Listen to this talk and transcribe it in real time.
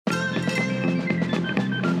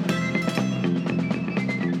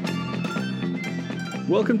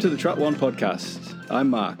Welcome to the Track One podcast. I'm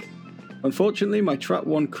Mark. Unfortunately, my Track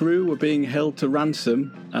One crew were being held to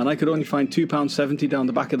ransom, and I could only find £2.70 down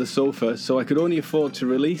the back of the sofa, so I could only afford to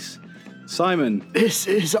release Simon. This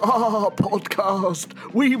is our podcast.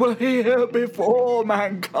 We were here before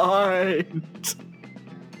mankind.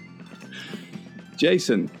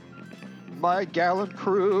 Jason. My gallant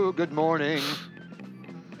crew, good morning.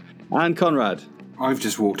 And Conrad. I've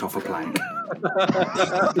just walked off a plank.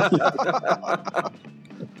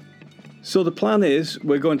 So the plan is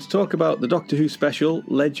we're going to talk about the Doctor Who special,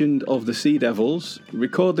 Legend of the Sea Devils,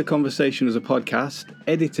 record the conversation as a podcast,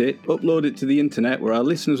 edit it, upload it to the internet where our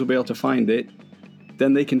listeners will be able to find it,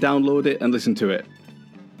 then they can download it and listen to it.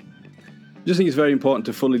 I just think it's very important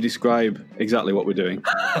to fully describe exactly what we're doing.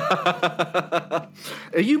 Are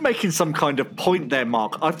you making some kind of point there,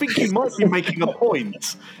 Mark? I think you might be making a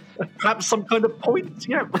point. Perhaps some kind of point,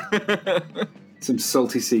 yeah. Some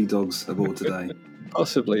salty sea dogs aboard today.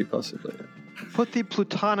 Possibly. Put the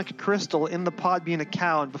plutonic crystal in the Podbean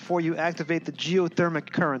account before you activate the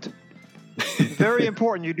geothermic current. Very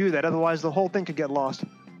important you do that, otherwise the whole thing could get lost.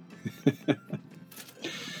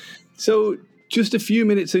 So, just a few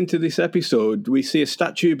minutes into this episode, we see a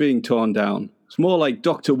statue being torn down. It's more like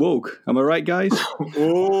Dr. Woke. Am I right, guys?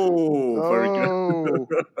 Very good.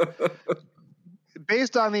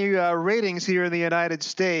 Based on the ratings here in the United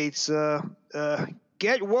States,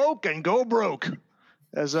 get woke and go broke,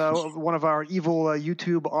 as one of our evil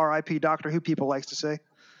YouTube RIP Doctor Who people likes to say.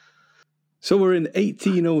 So we're in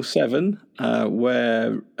 1807,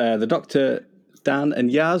 where the Doctor, Dan and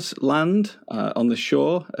Yaz land on the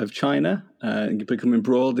shore of China and become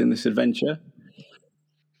embroiled in this adventure.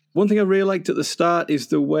 One thing I really liked at the start is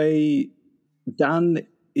the way Dan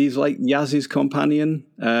is like Yaz's companion,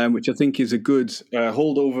 which I think is a good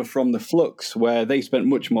holdover from the Flux, where they spent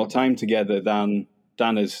much more time together than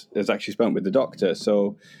Dan has actually spent with the Doctor.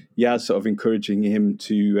 So Yaz sort of encouraging him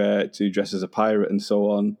to dress as a pirate and so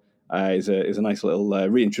on is a nice little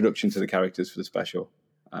reintroduction to the characters for the special.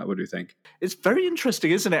 What do you think? It's very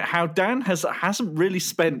interesting, isn't it, how Dan hasn't really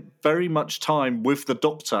spent very much time with the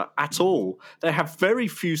Doctor at all. They have very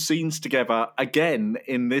few scenes together again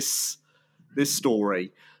in this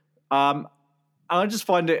story. I just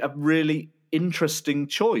find it a really interesting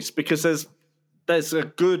choice because there's a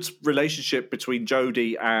good relationship between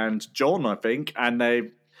Jodie and John, I think, and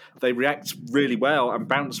they react really well and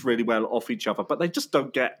bounce really well off each other, but they just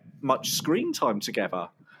don't get much screen time together.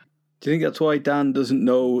 Do you think that's why Dan doesn't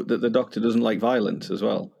know that the Doctor doesn't like violence as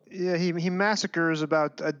well? Yeah, he massacres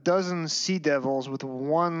about a dozen sea devils with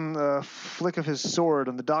one flick of his sword,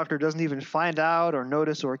 and the Doctor doesn't even find out or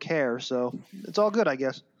notice or care, so it's all good, I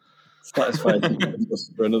guess. Satisfied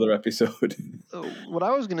for another episode. What I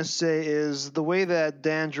was going to say is the way that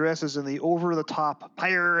Dan dresses in the over-the-top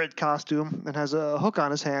pirate costume and has a hook on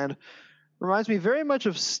his hand reminds me very much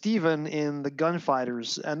of Steven in The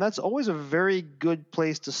Gunfighters, and that's always a very good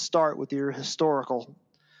place to start with your historical.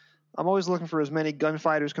 I'm always looking for as many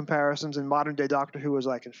Gunfighters comparisons in modern-day Doctor Who as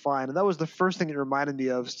I can find, and that was the first thing it reminded me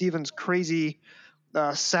of. Steven's crazy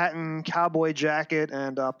satin cowboy jacket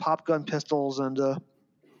and pop gun pistols and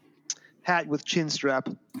hat with chin strap.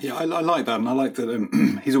 Yeah, I like that, and I like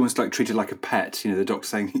that he's almost like treated like a pet. You know, the Doctor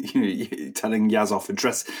saying, telling Yaz off,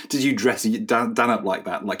 did you dress Dan up like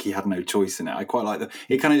that, like he had no choice in it? I quite like that.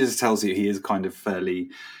 It kind of just tells you he is kind of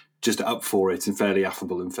fairly just up for it and fairly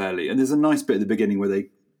affable and and there's a nice bit at the beginning where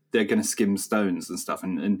they're going to skim stones and stuff,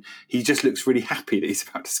 and he just looks really happy that he's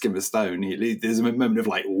about to skim a stone. There's a moment of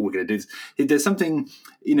like, oh, we're going to do this. There's something,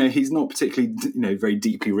 he's not particularly, very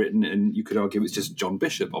deeply written, and you could argue it's just John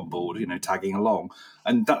Bishop on board, tagging along,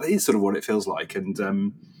 and that is sort of what it feels like.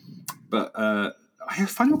 And but I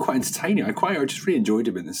find him quite entertaining. I just really enjoyed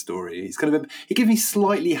him in this story. He's kind of he gives me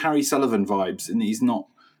slightly Harry Sullivan vibes, and he's not.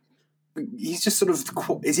 He's just sort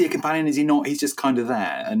of, is he a companion? Is he not? He's just kind of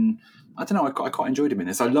there, and I don't know. I quite enjoyed him in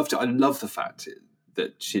this. I loved it. I love the fact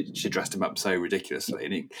that she dressed him up so ridiculously,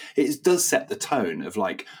 and it does set the tone of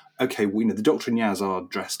like, okay, the Doctor and Yaz are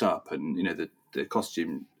dressed up, and the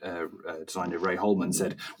costume designer Ray Holman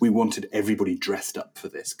said we wanted everybody dressed up for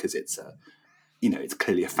this because it's it's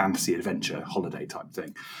clearly a fantasy adventure holiday type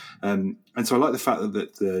thing, and so I like the fact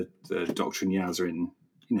that the Doctor and Yaz are in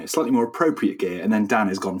slightly more appropriate gear, and then Dan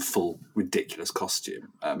has gone full ridiculous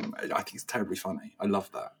costume. I think it's terribly funny. I love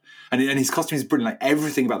that. And his costume is brilliant. Like,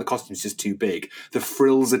 everything about the costume is just too big. The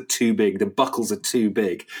frills are too big. The buckles are too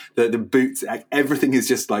big. The boots, everything is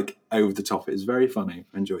just like over the top. It's very funny.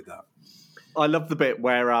 I enjoyed that. I love the bit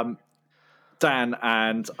where Dan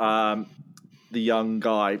and the young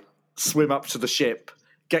guy swim up to the ship,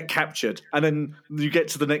 get captured, and then you get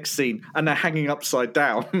to the next scene, and they're hanging upside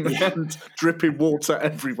down and dripping water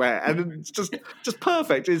everywhere, and it's just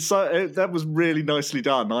perfect. It's that was really nicely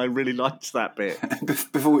done. I really liked that bit.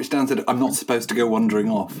 Before which Dan said, "I'm not supposed to go wandering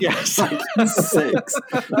off." Yes, like 6.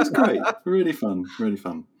 That's great. Really fun. Really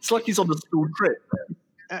fun. It's like he's on a school trip.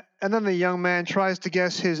 And then the young man tries to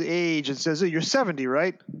guess his age and says, "Oh, you're 70,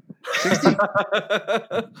 right? 60?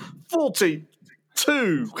 42."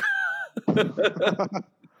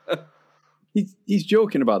 He's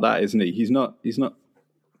joking about that, isn't he? He's not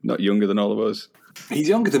younger than all of us. He's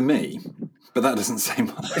younger than me, but that doesn't say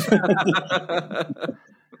much.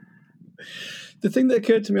 The thing that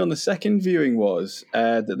occurred to me on the second viewing was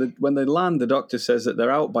that when they land, the Doctor says that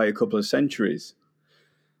they're out by a couple of centuries.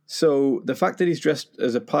 So the fact that he's dressed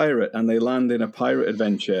as a pirate and they land in a pirate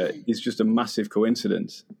adventure is just a massive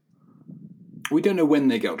coincidence. We don't know when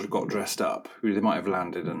they got dressed up. They might have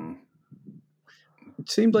landed and... It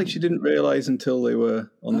seemed like she didn't realise until they were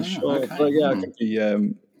on the shore. Okay. But yeah,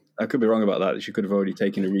 I could be wrong about that. She could have already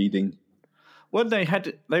taken a reading. When they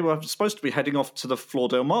were supposed to be heading off to the Flor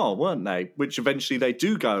del Mar, weren't they? Which eventually they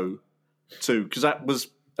do go to, because that was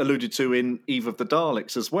alluded to in Eve of the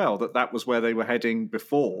Daleks as well, that was where they were heading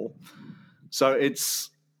before. So it's...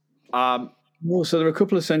 so they're a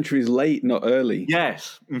couple of centuries late, not early.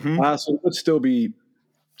 Yes. Mm-hmm. So it would still be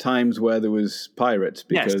times where there was pirates.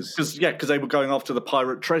 Because they were going after the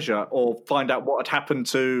pirate treasure or find out what had happened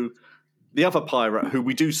to the other pirate who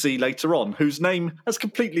we do see later on, whose name has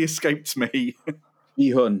completely escaped me.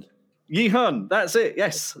 Yi Hun, that's it,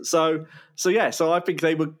 yes. So I think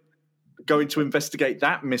they were going to investigate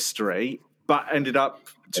that mystery, but ended up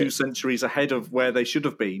 2 centuries ahead of where they should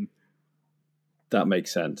have been. That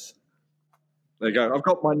makes sense. There you go. I've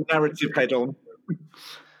got my narrative head on.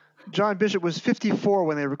 John Bishop was 54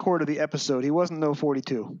 when they recorded the episode. He wasn't no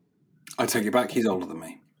 42. I take it back. He's older than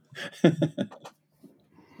me.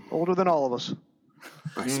 Older than all of us.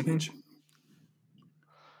 By smidge.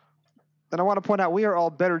 And I want to point out, we are all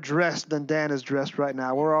better dressed than Dan is dressed right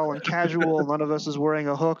now. We're all in casual. None of us is wearing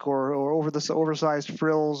a hook or oversized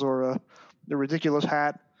frills or a ridiculous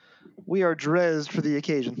hat. We are dressed for the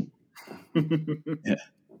occasion. Yeah.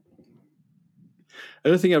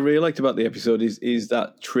 Another thing I really liked about the episode is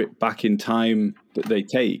that trip back in time that they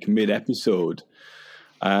take mid-episode.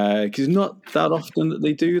 Because not that often that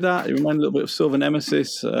they do that. It reminds me a little bit of Silver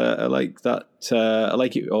Nemesis. I like that. I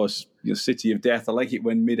like it, or City of Death. I like it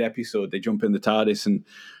when mid-episode they jump in the TARDIS and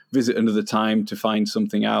visit another time to find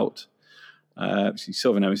something out.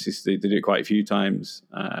 Silver Nemesis, they do it quite a few times.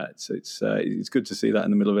 So it's good to see that in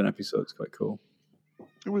the middle of an episode. It's quite cool.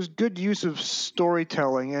 It was good use of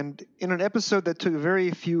storytelling, and in an episode that took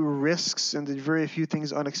very few risks and did very few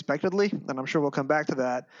things unexpectedly, and I'm sure we'll come back to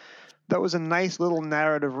that, that was a nice little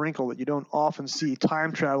narrative wrinkle that you don't often see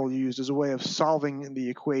time travel used as a way of solving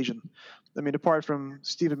the equation. I mean, apart from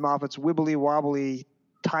Stephen Moffat's wibbly-wobbly,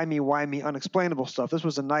 timey-wimey, unexplainable stuff, this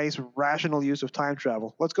was a nice, rational use of time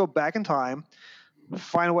travel. Let's go back in time,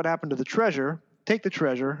 find what happened to the treasure, take the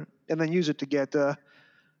treasure, and then use it to get...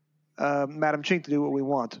 Madam Chink to do what we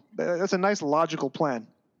want. That's a nice logical plan.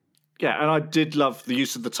 Yeah, and I did love the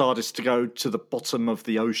use of the TARDIS to go to the bottom of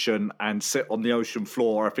the ocean and sit on the ocean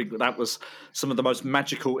floor. I think that was some of the most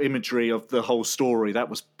magical imagery of the whole story. That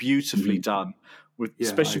was beautifully done,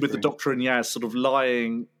 especially with the Doctor and Yaz sort of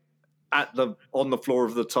lying on the floor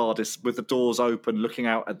of the TARDIS with the doors open, looking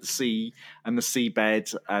out at the sea and the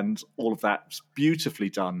seabed and all of that. It's beautifully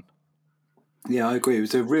done. Yeah, I agree. It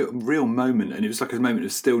was a real moment, and it was like a moment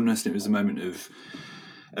of stillness, and it was a moment of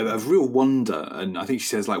real wonder. And I think she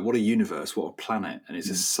says, like, what a universe, what a planet. And it's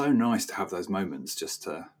just so nice to have those moments just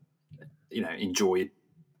to, enjoy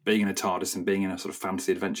being in a TARDIS and being in a sort of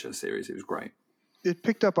fantasy adventure series. It was great. It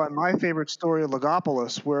picked up on my favorite story,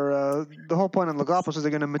 Logopolis, where the whole point in Logopolis is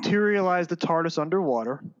they're going to materialize the TARDIS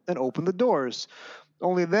underwater and open the doors.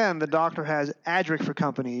 Only then the Doctor has Adric for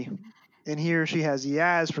company, and here she has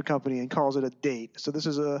Yaz for company and calls it a date. So this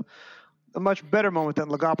is a much better moment than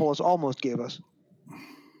Logopolis almost gave us.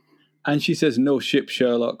 And she says, "No ship,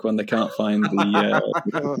 Sherlock," when they can't find the...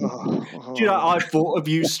 Do you know, I thought of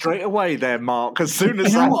you straight away there, Mark, as soon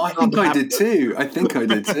as I think I did too.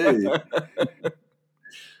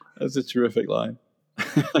 That's a terrific line.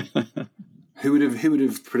 Who would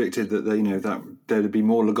have predicted that that there would be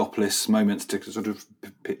more Logopolis moments to sort of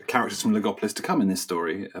characters from Logopolis to come in this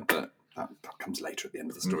story? But that comes later at the end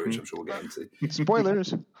of the story, which I'm sure we'll get into.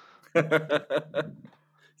 Spoilers.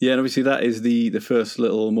 Yeah, and obviously that is the first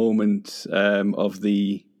little moment of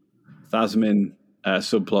the Thasmin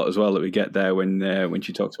subplot as well that we get there when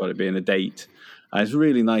she talks about it being a date. It's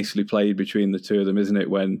really nicely played between the two of them, isn't it?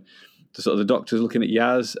 When the doctor's looking at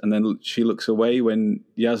Yaz, and then she looks away when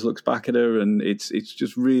Yaz looks back at her, and it's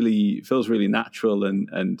just really feels really natural,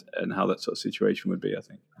 and how that sort of situation would be, I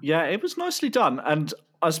think. Yeah, it was nicely done, and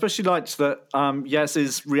I especially liked that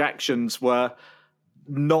Yaz's reactions were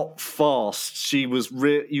not fast. She was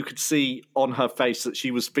you could see on her face that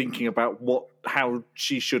she was thinking about how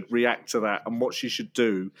she should react to that and what she should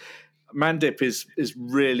do. Mandip is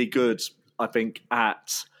really good, I think,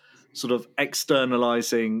 at sort of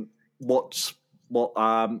externalizing what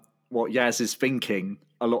Yaz is thinking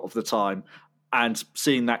a lot of the time, and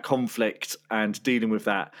seeing that conflict and dealing with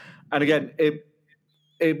that. And again,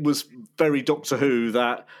 it was very Doctor Who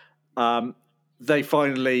that they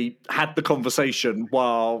finally had the conversation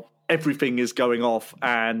while everything is going off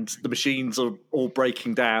and the machines are all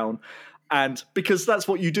breaking down. And because that's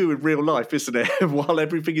what you do in real life, isn't it? While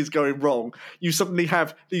everything is going wrong, you suddenly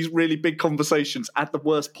have these really big conversations at the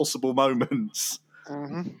worst possible moments.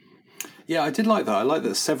 Mm-hmm. Yeah, I did like that. I like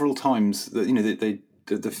that several times that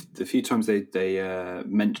the few times they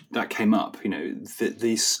meant that came up.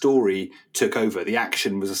 The story took over. The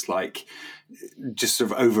action was just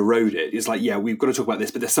sort of overrode it. It's like, yeah, we've got to talk about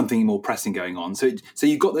this, but there's something more pressing going on. So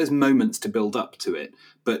you've got those moments to build up to it,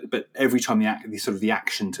 but every time the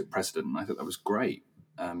action took precedent, and I thought that was great.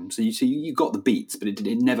 So you got the beats, but it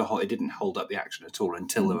didn't hold up the action at all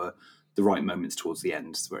until there were the right moments towards the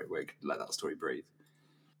end where it could let that story breathe.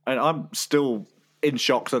 And I'm still in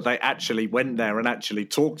shock that they actually went there and actually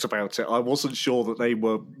talked about it. I wasn't sure that they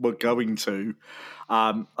were going to.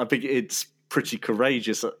 I think it's pretty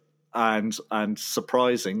courageous and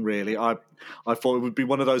surprising, really. I thought it would be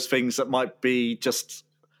one of those things that might be just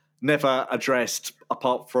never addressed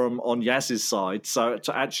apart from on Yaz's side. So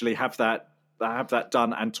to actually have that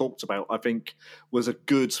done and talked about, I think was a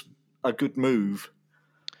good move.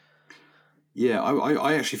 Yeah,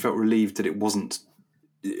 I actually felt relieved that it wasn't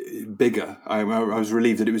bigger. I was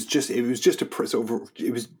relieved that it was just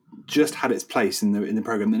had its place in the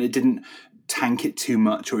program, and it didn't tank it too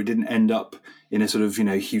much, or it didn't end up in a sort of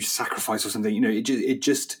huge sacrifice or something. It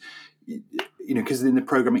just because in the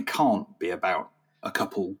program it can't be about a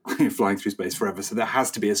couple flying through space forever. So there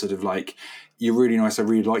has to be a sort of like, you're really nice, I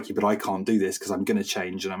really like you, but I can't do this because I'm going to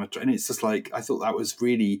change, and it's just like, I thought that was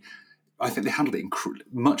really. I think they handled it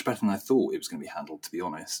much better than I thought it was going to be handled, to be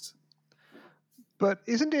honest. But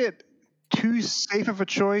isn't it too safe of a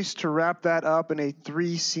choice to wrap that up in a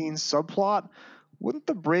 3-scene subplot? Wouldn't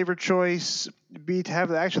the braver choice be to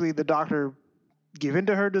have actually the Doctor give in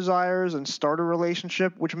to her desires and start a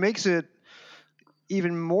relationship, which makes it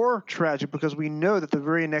even more tragic because we know that the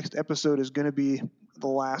very next episode is going to be the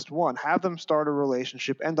last one. Have them start a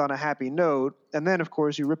relationship, end on a happy note, and then, of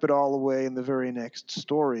course, you rip it all away in the very next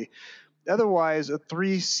story. Otherwise, a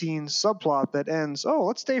 3-scene subplot that ends, oh,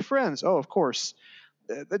 let's stay friends. Oh, of course.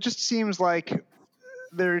 That just seems like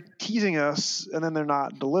they're teasing us and then they're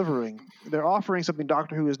not delivering. They're offering something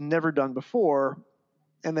Doctor Who has never done before,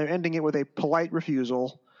 and they're ending it with a polite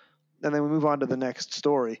refusal, and then we move on to the next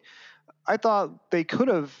story. I thought they could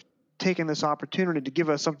have taken this opportunity to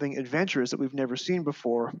give us something adventurous that we've never seen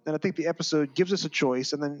before, and I think the episode gives us a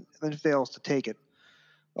choice and then fails to take it.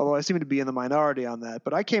 Although I seem to be in the minority on that.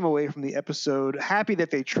 But I came away from the episode happy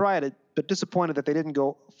that they tried it, but disappointed that they didn't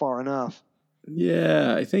go far enough.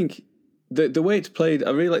 Yeah, I think the way it's played,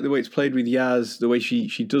 I really like the way it's played with Yaz, the way she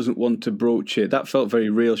doesn't want to broach it. That felt very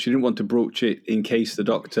real. She didn't want to broach it in case the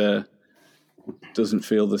Doctor doesn't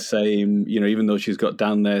feel the same, even though she's got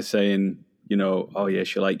Dan there saying, oh yeah,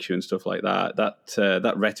 she likes you and stuff like that.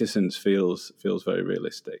 That reticence feels very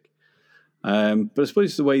realistic. But I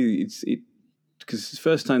suppose it's the way because it's the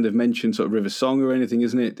first time they've mentioned sort of River Song or anything,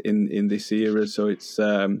 isn't it, in this era? So it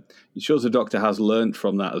shows the Doctor has learnt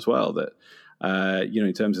from that as well, that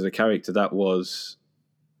in terms of the character, that was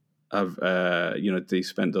they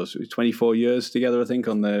spent those 24 years together, I think,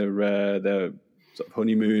 on their sort of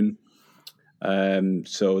honeymoon.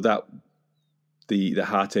 So that the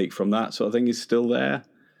heartache from that sort of thing is still there.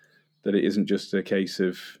 That it isn't just a case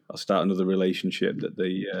of I'll start another relationship. That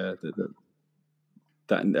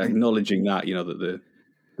that acknowledging that that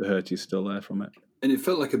the hurt is still there from it. And it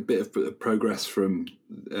felt like a bit of progress from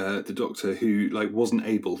the Doctor, who wasn't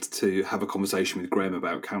able to have a conversation with Graham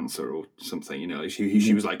about cancer or something.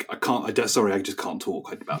 She was like, I just can't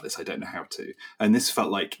talk about this. I don't know how to. And this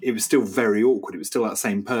felt like it was still very awkward. It was still that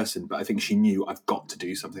same person, but I think she knew, I've got to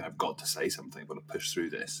do something. I've got to say something. I've got to push through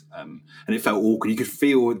this. And it felt awkward. You could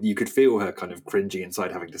feel her kind of cringing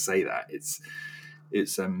inside having to say that. It's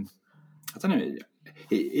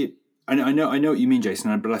I don't know. I know what you mean,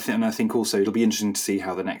 Jason, but I think also it'll be interesting to see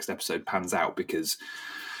how the next episode pans out, because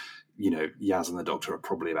Yaz and the Doctor are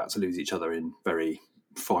probably about to lose each other in very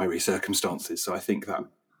fiery circumstances. So I think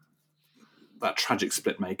that tragic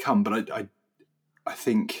split may come, but I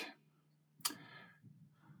think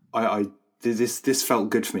this felt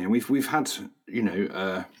good for me, and we've had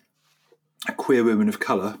a queer woman of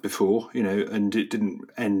colour before, and it didn't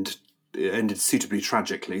end. It ended suitably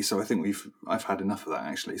tragically, so I think I've had enough of that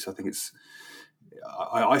actually. So I think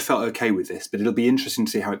I felt okay with this, but it'll be interesting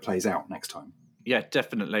to see how it plays out next time. Yeah,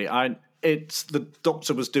 definitely. It's the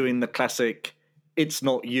Doctor was doing the classic "it's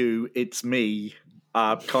not you, it's me"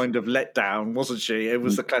 kind of letdown, wasn't she? It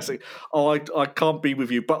was the classic, I can't be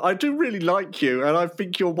with you, but I do really like you, and I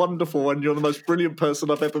think you're wonderful, and you're the most brilliant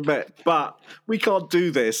person I've ever met, but we can't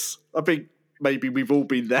do this. I think maybe we've all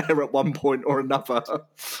been there at one point or another.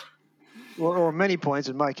 Or many points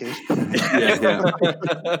in my case. Yeah.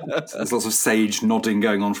 There's lots of sage nodding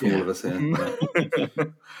going on from all of us here. Yeah.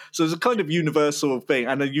 So it's a kind of universal thing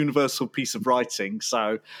and a universal piece of writing.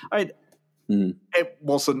 So it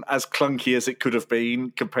wasn't as clunky as it could have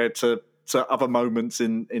been compared to other moments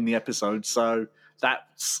in the episode. So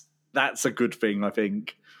that's a good thing, I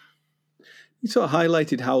think. You sort of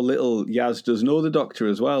highlighted how little Yaz does know the Doctor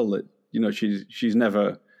as well. That she's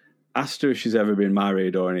never asked her if she's ever been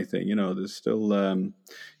married or anything. There's still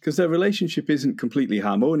because their relationship isn't completely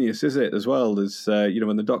harmonious, is it? As well, there's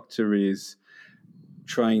when the Doctor is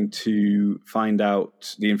trying to find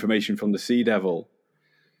out the information from the Sea Devil,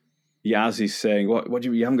 Yaz is saying, "What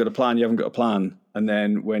do you haven't got a plan? You haven't got a plan." And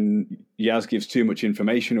then when Yaz gives too much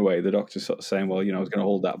information away, the Doctor's sort of saying, "Well, I was going to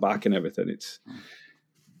hold that back and everything."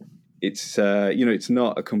 It's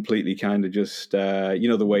not a completely kind of just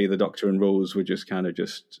the way the Doctor and Rose were just kind of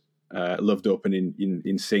just loved up and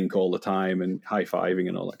in sync all the time and high-fiving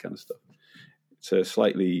and all that kind of stuff. It's a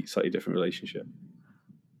slightly different relationship.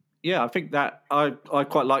 Yeah, I think that I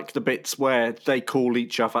quite like the bits where they call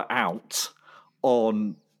each other out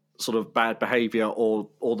on sort of bad behaviour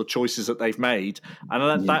or the choices that they've made,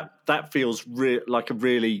 and that feels like a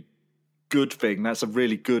really good thing. That's a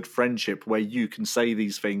really good friendship where you can say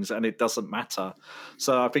these things and it doesn't matter.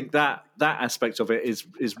 So I think that aspect of it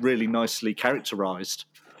is really nicely characterised.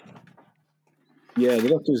 Yeah, the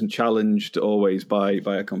Doctor isn't challenged always by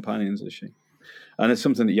her companions, is she? And it's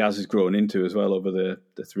something that Yaz has grown into as well over the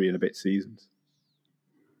 3 and a bit seasons.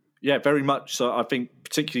 Yeah, very much so. I think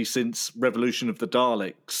particularly since Revolution of the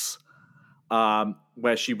Daleks,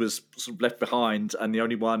 where she was sort of left behind and the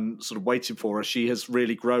only one sort of waiting for her, she has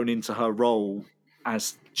really grown into her role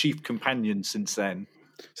as chief companion since then.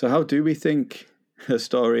 So how do we think her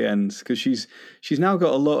story ends? Because she's now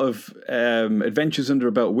got a lot of adventures under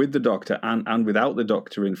her belt with the Doctor and without the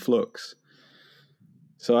Doctor in Flux.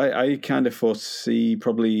 So I kind of foresee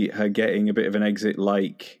probably her getting a bit of an exit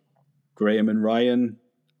like Graham and Ryan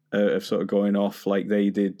of sort of going off like they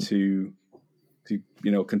did to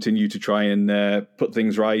continue to try and put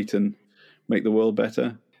things right and make the world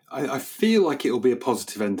better. I feel like it will be a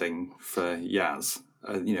positive ending for Yaz.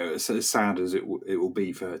 As sad as it will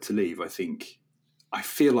be for her to leave, I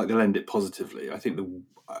feel like they'll end it positively. I think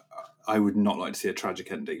I would not like to see a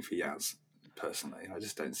tragic ending for Yaz. Personally, I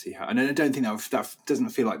just don't see how, and I don't think that doesn't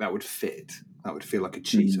feel like that would fit. That would feel like a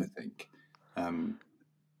cheat. I think.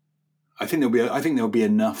 I think there'll be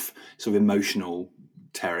enough sort of emotional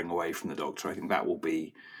tearing away from the Doctor. I think that'll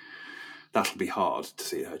be hard to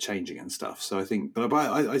see her changing and stuff. So I think, but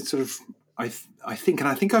I think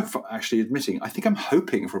I'm actually admitting, I think I'm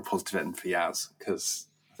hoping for a positive end for Yaz because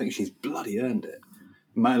I think she's bloody earned it.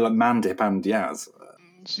 Like Mandip and Yaz.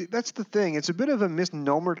 See, that's the thing. It's a bit of a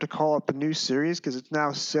misnomer to call it the new series because it's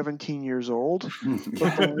now 17 years old.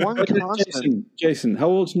 But for one constant... Jason, how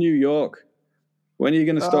old's New York? When are you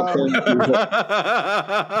going to stop calling it New York?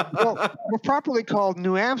 Well, we're properly called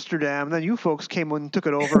New Amsterdam. Then you folks came and took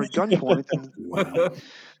it over at gunpoint. And Wow.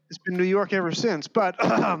 It's been New York ever since. But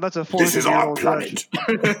that's a 400-year-old This is our planet.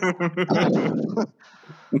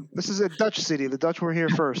 This is a Dutch city. The Dutch were here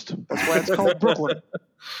first. That's why it's called Brooklyn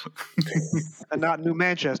and not New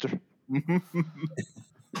Manchester.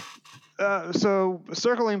 So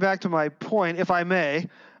circling back to my point, if I may,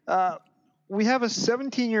 we have a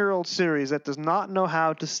 17-year-old series that does not know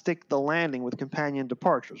how to stick the landing with companion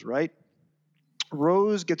departures, right?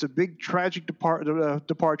 Rose gets a big tragic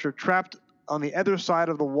departure trapped on the other side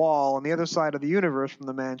of the wall, on the other side of the universe from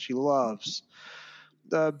the man she loves.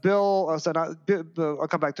 I'll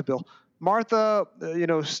come back to Bill. Martha,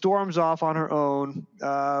 storms off on her own.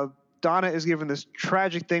 Donna is given this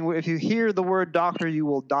tragic thing where if you hear the word doctor, you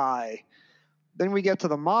will die. Then we get to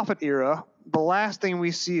the Moffat era. The last thing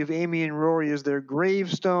we see of Amy and Rory is their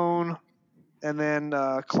gravestone, and then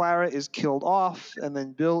Clara is killed off, and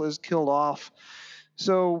then Bill is killed off.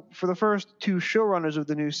 So, for the first two showrunners of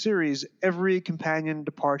the new series, every companion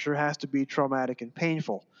departure has to be traumatic and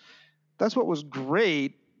painful. That's what was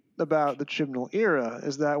great about the Chibnall era,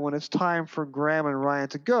 is that when it's time for Graham and Ryan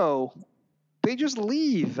to go, they just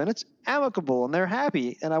leave and it's amicable and they're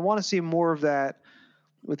happy. And I want to see more of that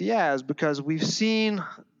with Yaz, because we've seen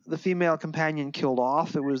the female companion killed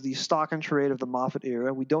off. It was the stock and trade of the Moffat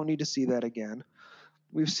era. We don't need to see that again.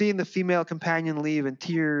 We've seen the female companion leave in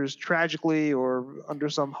tears tragically or under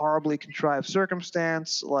some horribly contrived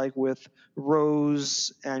circumstance, like with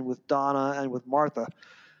Rose and with Donna and with Martha.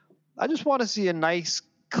 I just want to see a nice,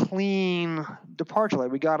 clean departure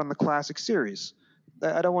like we got in the classic series.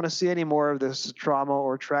 I don't want to see any more of this trauma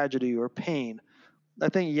or tragedy or pain. I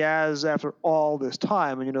think Yaz, after all this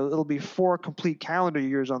time, and it'll be 4 complete calendar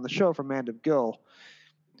years on the show for Mandip Gill,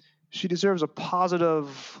 she deserves a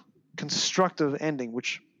positive, constructive ending,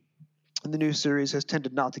 which the new series has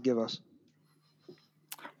tended not to give us.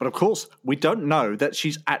 But of course, we don't know that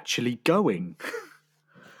she's actually going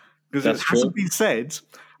because it hasn't been said.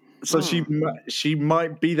 So she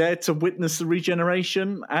might be there to witness the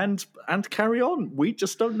regeneration and carry on. We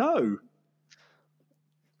just don't know.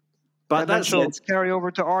 But that's she'll carry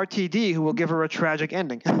over to RTD, who will give her a tragic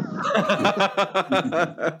ending.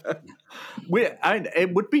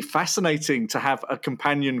 It would be fascinating to have a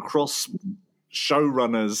companion cross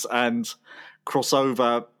showrunners and cross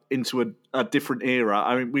over into a different era.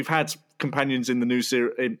 I mean, we've had companions in the new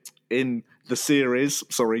series in the series.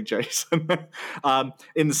 Sorry, Jason.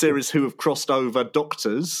 In the series who have crossed over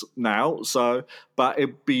Doctors now. So, but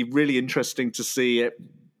it'd be really interesting to see it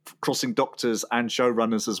crossing Doctors and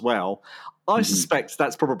showrunners as well. I suspect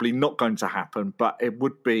that's probably not going to happen, but it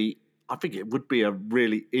would be. I think it would be a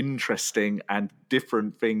really interesting and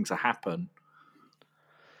different thing to happen.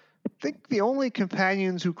 I think the only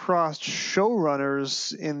companions who crossed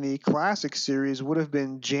showrunners in the classic series would have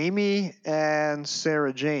been Jamie and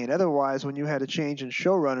Sarah Jane. Otherwise, when you had a change in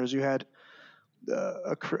showrunners, you had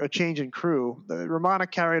a change in crew. Romana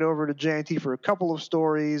carried over to JNT for a couple of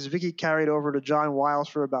stories. Vicky carried over to John Wiles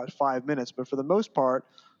for about 5 minutes. But for the most part,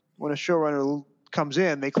 when a showrunner comes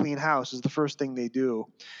in, they clean house is the first thing they do.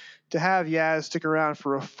 To have Yaz stick around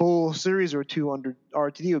for a full series or 2 under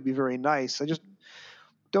RTD would be very nice. I just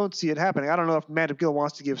don't see it happening. I don't know if Mandip Gill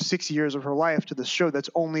wants to give 6 years of her life to this show that's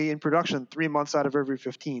only in production 3 months out of every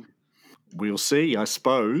 15. We'll see, I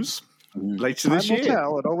suppose. Later this year. Time will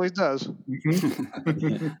tell. It always does.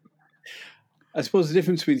 I suppose the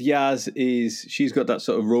difference with Yaz is she's got that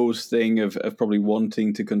sort of Rose thing of probably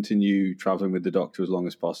wanting to continue traveling with the Doctor as long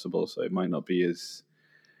as possible. So it might not be as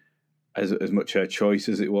much her choice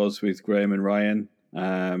as it was with Graham and Ryan.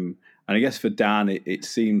 And I guess for Dan, it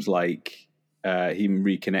seems like him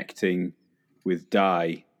reconnecting with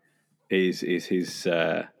Di is his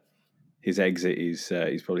exit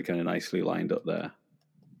is probably kind of nicely lined up there.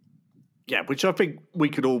 Yeah, which I think we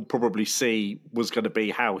could all probably see was going to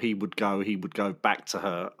be how he would go. He would go back to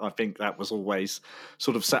her. I think that was always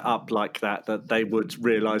sort of set up like that they would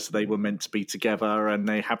realise they were meant to be together and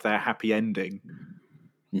they have their happy ending.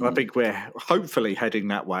 Mm-hmm. I think we're hopefully heading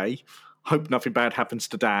that way. Hope nothing bad happens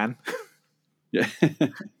to Dan. Yeah.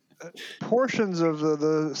 Portions of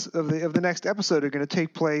the next episode are going to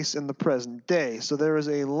take place in the present day. So there is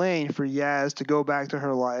a lane for Yaz to go back to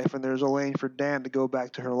her life, and there's a lane for Dan to go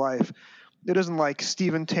back to her life. It isn't like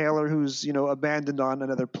Stephen Taylor, who's abandoned on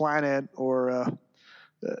another planet, or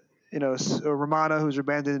Romana, who's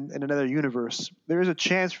abandoned in another universe. There is a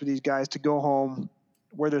chance for these guys to go home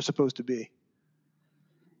where they're supposed to be.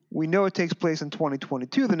 We know it takes place in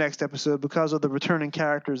 2022, the next episode, because of the returning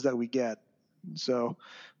characters that we get. So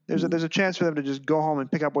there's a chance for them to just go home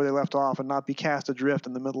and pick up where they left off and not be cast adrift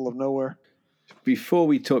in the middle of nowhere. Before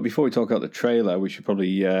we talk about the trailer, we should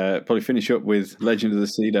probably finish up with Legend of the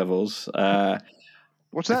Sea Devils.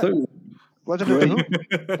 What's that? Legend of the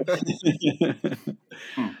Who?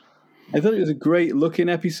 I thought it was a great looking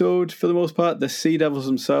episode for the most part. The Sea Devils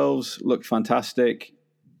themselves looked fantastic.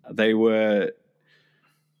 They were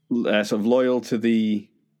sort of loyal to the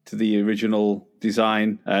original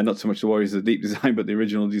design, not so much the Warriors of the Deep design, but the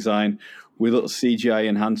original design with little CGI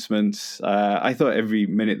enhancements. I thought every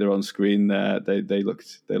minute they're on screen, they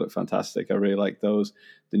looked fantastic. I really liked those,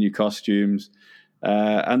 the new costumes,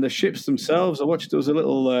 and the ships themselves. I watched there was a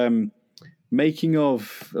little making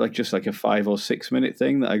of, just like a 5 or 6 minute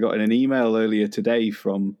thing that I got in an email earlier today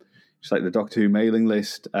from just like the Doctor Who mailing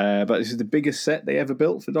list. But this is the biggest set they ever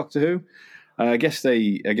built for Doctor Who. I guess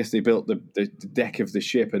they built the deck of the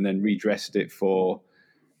ship and then redressed it for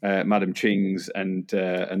Madam Ching's and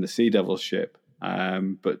the Sea Devil ship.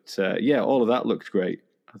 But all of that looked great,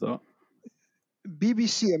 I thought.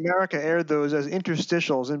 BBC America aired those as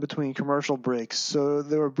interstitials in between commercial breaks, so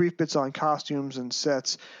there were brief bits on costumes and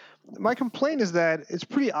sets. My complaint is that it's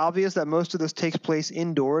pretty obvious that most of this takes place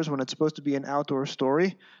indoors when it's supposed to be an outdoor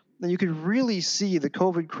story. And you could really see the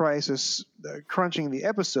COVID crisis crunching the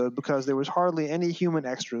episode because there was hardly any human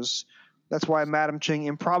extras. That's why Madam Ching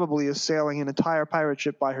improbably is sailing an entire pirate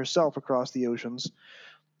ship by herself across the oceans.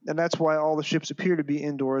 And that's why all the ships appear to be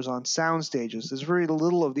indoors on sound stages. There's very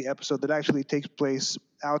little of the episode that actually takes place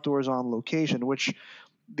outdoors on location, which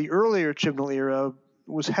the earlier Chibnall era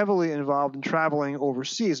was heavily involved in traveling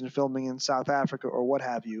overseas and filming in South Africa or what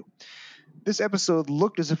have you. This episode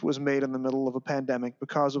looked as if it was made in the middle of a pandemic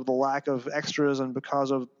because of the lack of extras and because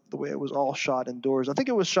of the way it was all shot indoors. I think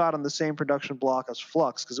it was shot on the same production block as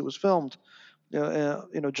Flux because it was filmed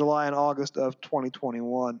July and August of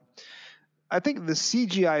 2021. I think the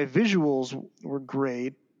CGI visuals were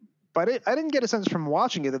great, but I didn't get a sense from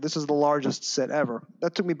watching it that this is the largest set ever.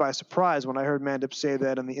 That took me by surprise when I heard Mandip say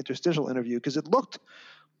that in the interstitial interview, because it looked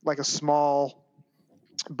like a small,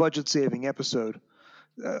 budget-saving episode.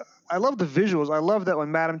 I love the visuals. I love that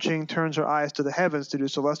when Madam Ching turns her eyes to the heavens to do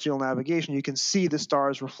celestial navigation, you can see the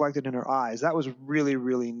stars reflected in her eyes. That was really,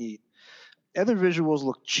 really neat. Other visuals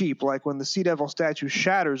look cheap, like when the Sea Devil statue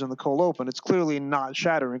shatters in the cold open. It's clearly not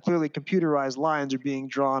shattering. Clearly computerized lines are being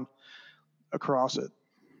drawn across it.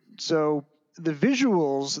 So the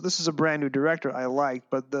visuals, this is a brand new director I liked,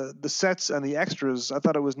 but the sets and the extras, I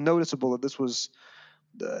thought it was noticeable that this was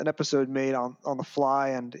an episode made on the fly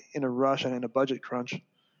and in a rush and in a budget crunch.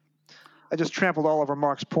 I just trampled all over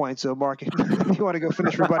Mark's points, so Mark, if you want to go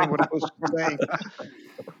finish rebutting what I was saying.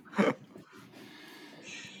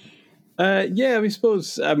 Yeah, I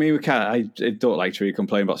suppose. I mean, we can't. I don't like to really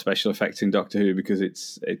complain about special effects in Doctor Who because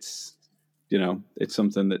it's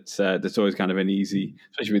something that's always kind of an easy,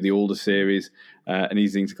 especially with the older series, an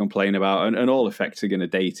easy thing to complain about, and all effects are going to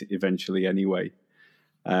date eventually anyway.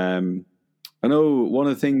 I know one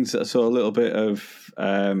of the things that I saw a little bit of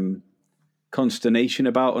consternation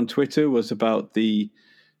about on Twitter was about the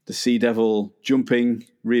Sea Devil jumping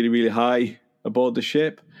really, really high aboard the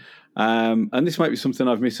ship. And this might be something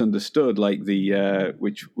I've misunderstood, like the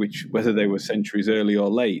which whether they were centuries early or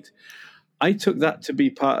late. I took that to be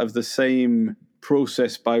part of the same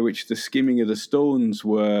process by which the skimming of the stones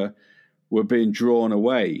were being drawn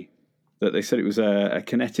away. That they said it was a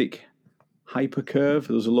kinetic hypercurve.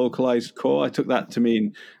 There was a localized core. I took that to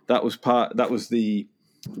mean that was the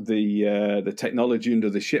technology under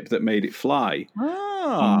the ship that made it fly.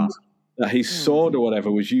 That his sword or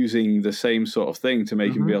whatever was using the same sort of thing to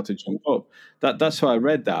make him be able to jump up. That's how I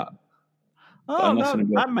read that. Oh,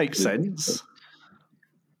 that makes sense.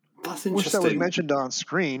 That's Wish interesting. that was mentioned on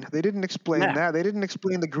screen. They didn't explain that. They didn't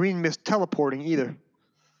explain the green mist teleporting either.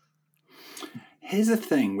 Here's the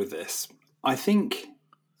thing with this. I think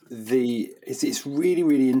it's really,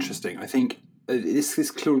 really interesting. I think this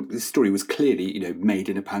story was clearly made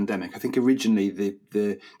in a pandemic. I think originally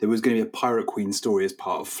there was going to be a Pirate Queen story as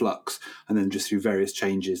part of Flux, and then just through various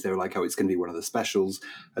changes they were like, oh, it's going to be one of the specials.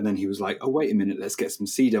 And then he was like, oh, wait a minute, let's get some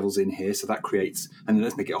Sea Devils in here, so that creates, and then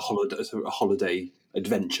let's make it a holiday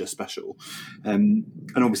adventure special. And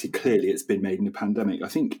obviously, clearly, it's been made in a pandemic. I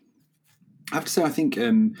have to say,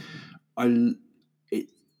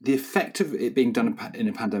 the effect of it being done in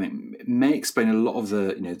a pandemic may explain a lot of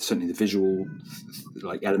the, certainly the visual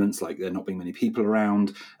elements, like there not being many people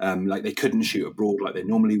around, like they couldn't shoot abroad like they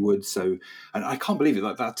normally would. So, and I can't believe it,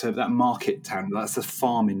 like that market town, that's a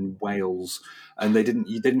farm in Wales, and they didn't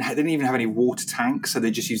even have any water tanks, so they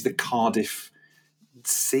just used the Cardiff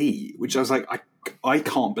Sea, which I was like, I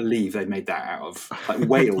can't believe they made that out of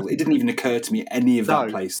Wales. It didn't even occur to me any of that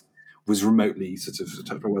place was remotely sort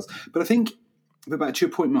of Wales. But I think. But back to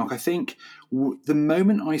your point, Mark, I think the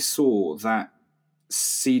moment I saw that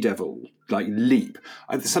Sea Devil leap,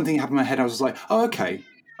 something happened in my head. I was like, oh, okay.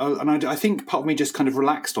 And I think part of me just kind of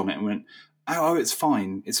relaxed on it and went, oh, it's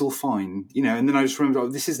fine. It's all fine. And then I just remembered, oh,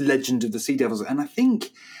 this is Legend of the Sea Devils. And I think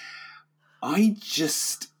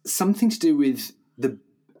something to do with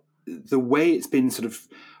the way it's been sort of,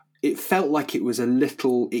 it felt like it was it's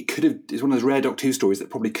one of those rare Doctor Who stories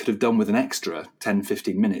that probably could have done with an extra 10,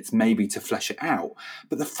 15 minutes, maybe to flesh it out.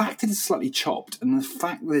 But the fact that it's slightly chopped, and the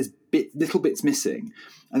fact that there's little bits missing,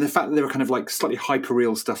 and the fact that there were kind of slightly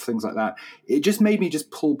hyper-real stuff, things like that, it just made me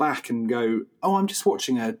just pull back and go, oh, I'm just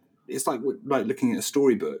watching it's like looking at a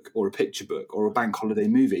storybook or a picture book or a bank holiday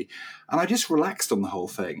movie. And I just relaxed on the whole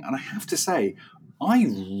thing. And I have to say, I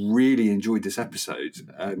really enjoyed this episode.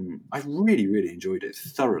 I really, really enjoyed it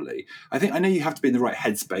thoroughly. I know you have to be in the right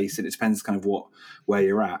headspace, and it depends kind of where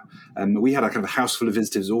you're at. We had a kind of a house full of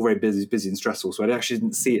visitors, all very busy and stressful, so I actually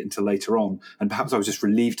didn't see it until later on, and perhaps I was just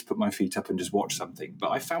relieved to put my feet up and just watch something.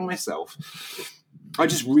 But I found myself, I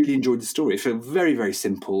just really enjoyed the story. It felt very, very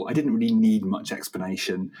simple. I didn't really need much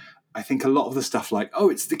explanation. I think a lot of the stuff like, oh,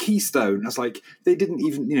 it's the Keystone. I was like, they didn't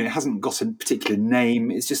even, it hasn't got a particular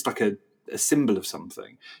name. It's just like a symbol of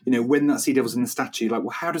something. When that sea devil's in the statue, like,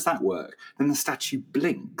 well, how does that work? Then the statue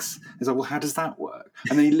blinks. It's like, well, how does that work?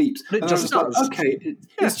 And then he leaps. It and just I was does. like, okay,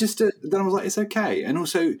 it's just then I was like, it's okay. And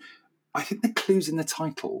also, I think the clue's in the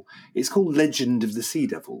title. It's called Legend of the Sea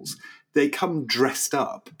Devils. They come dressed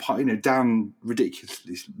up, down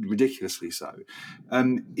ridiculously so.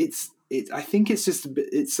 I think it's just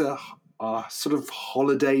it's a sort of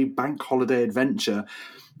bank holiday adventure.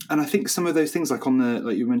 And I think some of those things, like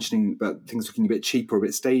you were mentioning about things looking a bit cheap or a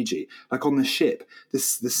bit stagey, like on the ship, the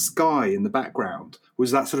sky in the background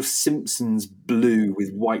was that sort of Simpsons blue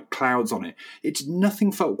with white clouds on it.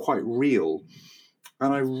 Nothing felt quite real.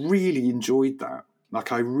 And I really enjoyed that.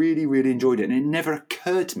 Like, I really, really enjoyed it. And it never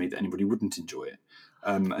occurred to me that anybody wouldn't enjoy it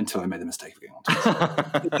until I made the mistake of getting onto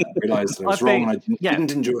it. I realised that I was wrong, and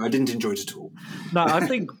I didn't enjoy it at all. No, I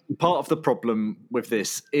think part of the problem with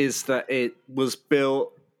this is that it was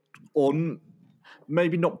built on,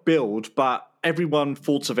 maybe not build, but everyone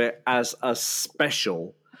thought of it as a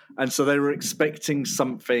special. And so they were expecting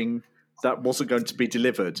something that wasn't going to be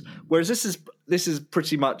delivered. Whereas this is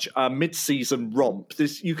pretty much a mid-season romp.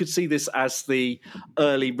 You could see this as the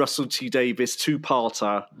early Russell T Davies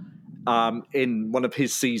two-parter in one of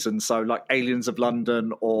his seasons. So like Aliens of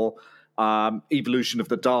London or Evolution of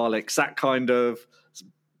the Daleks, that kind of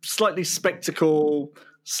slightly spectacle,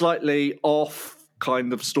 slightly off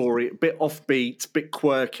kind of story, a bit offbeat, a bit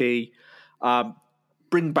quirky.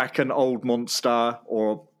 Bring back an old monster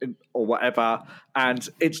or whatever, and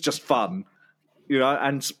it's just fun,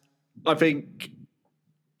 And I think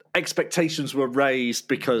expectations were raised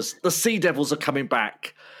because the Sea Devils are coming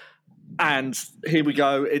back, and here we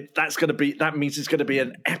go. That means it's going to be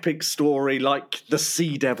an epic story, like the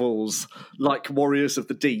Sea Devils, like Warriors of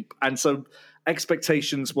the Deep, and so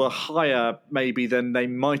expectations were higher maybe than they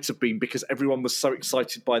might have been because everyone was so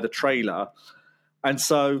excited by the trailer, and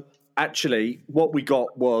so. Actually, what we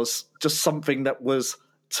got was just something that was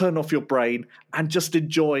turn off your brain and just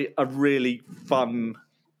enjoy a really fun,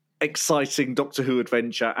 exciting Doctor Who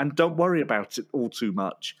adventure and don't worry about it all too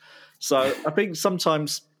much. So I think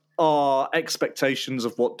sometimes our expectations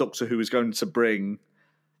of what Doctor Who is going to bring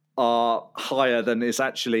are higher than is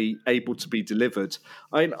actually able to be delivered.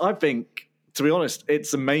 I think, to be honest,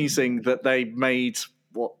 it's amazing that they made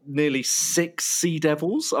nearly 6 Sea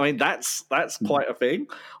Devils. That's quite a thing.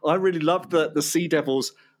 I really loved that the Sea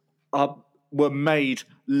Devils were made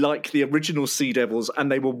like the original Sea Devils,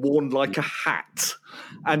 and they were worn like a hat,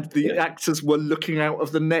 and the actors were looking out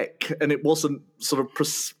of the neck, and it wasn't sort of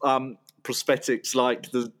prosthetics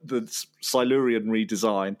like the Silurian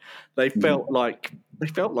redesign. They felt like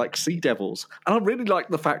Sea Devils, and I really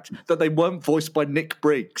liked the fact that they weren't voiced by Nick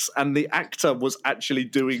Briggs, and the actor was actually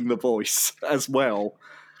doing the voice as well,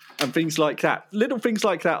 and things like that. Little things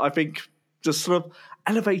like that, I think, just sort of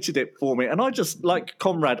elevated it for me. And I just, like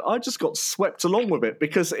Conrad, I just got swept along with it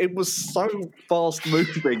because it was so fast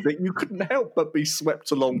moving that you couldn't help but be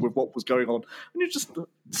swept along with what was going on. And you just,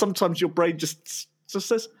 sometimes your brain just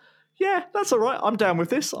says, yeah, that's all right. I'm down with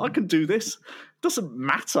this. I can do this. Doesn't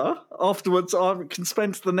matter. Afterwards, I can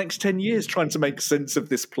spend the next 10 years trying to make sense of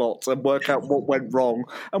this plot and work out what went wrong.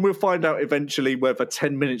 And we'll find out eventually whether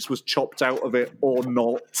 10 minutes was chopped out of it or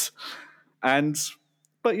not.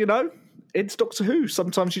 But it's Doctor Who.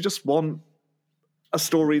 Sometimes you just want a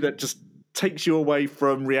story that just takes you away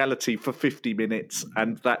from reality for 50 minutes,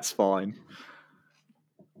 and that's fine.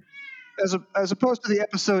 As opposed to the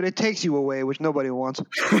episode, it takes you away, which nobody wants.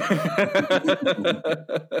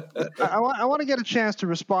 I want to get a chance to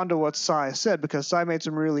respond to what Sai said, because Sai made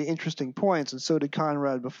some really interesting points, and so did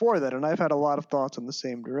Conrad before that, and I've had a lot of thoughts in the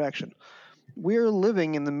same direction. We're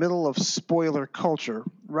living in the middle of spoiler culture.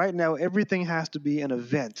 Right now, everything has to be an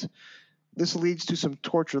event. This leads to some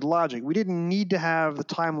tortured logic. We didn't need to have the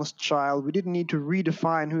Timeless Child. We didn't need to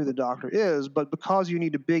redefine who the Doctor is, but because you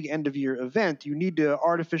need a big end-of-year event, you need to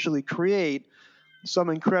artificially create some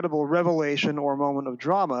incredible revelation or moment of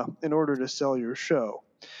drama in order to sell your show.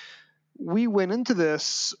 We went into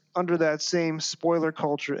this under that same spoiler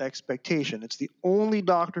culture expectation. It's the only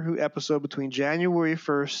Doctor Who episode between January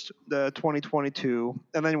 1st, 2022,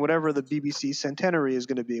 and then whatever the BBC centenary is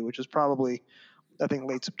going to be, which is probably, I think,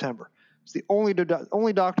 late September. It's the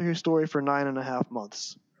only Doctor Who story for 9.5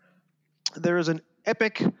 months. There is an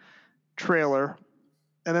epic trailer,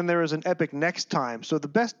 and then there is an epic next time. So the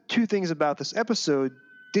best two things about this episode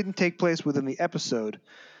didn't take place within the episode.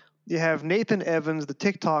 You have Nathan Evans, the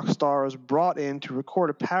TikTok star, is brought in to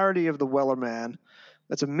record a parody of The Weller Man.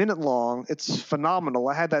 That's a minute long. It's phenomenal.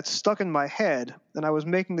 I had that stuck in my head, and I was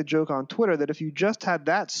making the joke on Twitter that if you just had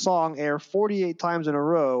that song air 48 times in a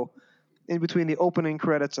row in between the opening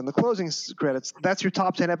credits and the closing credits, that's your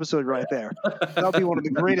top 10 episode right there. That'll be one of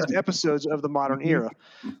the greatest episodes of the modern era.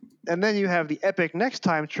 And then you have the epic Next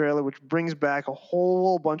Time trailer, which brings back a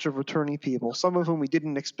whole bunch of returning people, some of whom we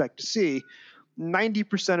didn't expect to see.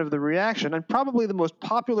 90% of the reaction, and probably the most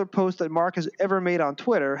popular post that Mark has ever made on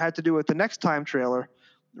Twitter, had to do with the Next Time trailer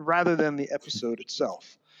rather than the episode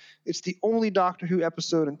itself. It's the only Doctor Who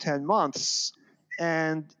episode in 10 months,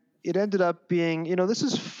 and it ended up being, this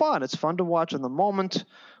is fun. It's fun to watch in the moment.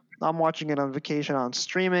 I'm watching it on vacation on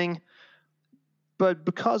streaming. But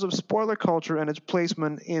because of spoiler culture and its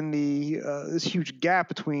placement in this huge gap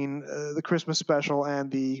between the Christmas special and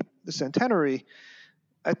the centenary,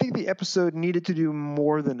 I think the episode needed to do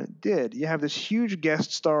more than it did. You have this huge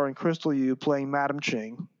guest star in Crystal Yu playing Madam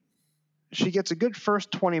Ching. She gets a good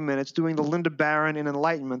first 20 minutes doing the Linda Barron in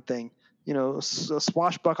Enlightenment thing,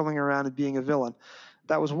 swashbuckling around and being a villain.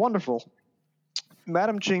 That was wonderful.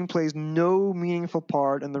 Madam Ching plays no meaningful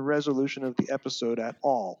part in the resolution of the episode at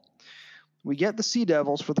all. We get the Sea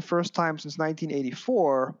Devils for the first time since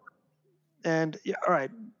 1984. And, all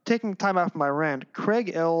right, taking time off my rant,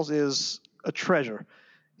 Craig Ells is a treasure.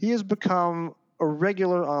 He has become a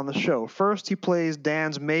regular on the show. First, he plays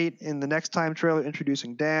Dan's mate in the Next Time trailer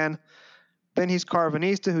introducing Dan. Then he's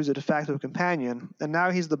Carvanista, who's a de facto companion. And now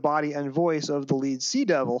he's the body and voice of the lead Sea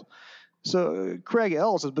Devil. So Craig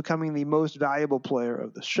Ells is becoming the most valuable player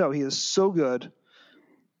of the show. He is so good.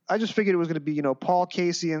 I just figured it was going to be, Paul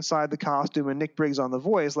Casey inside the costume and Nick Briggs on the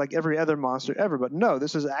voice like every other monster ever. But no,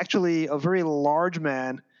 this is actually a very large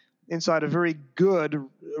man inside a very good,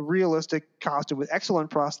 realistic costume with excellent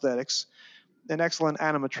prosthetics and excellent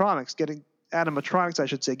animatronics, getting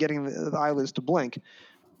the eyelids to blink.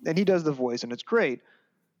 And he does the voice, and it's great.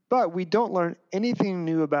 But we don't learn anything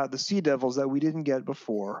new about the Sea Devils that we didn't get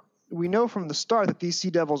before. We know from the start that these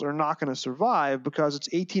Sea Devils are not going to survive because it's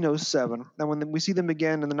 1807. And when we see them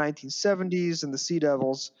again in the 1970s in the Sea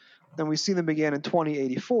Devils, then we see them again in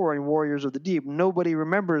 2084 in Warriors of the Deep, nobody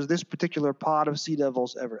remembers this particular pod of Sea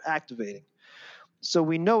Devils ever activating. So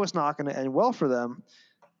we know it's not going to end well for them.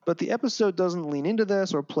 But the episode doesn't lean into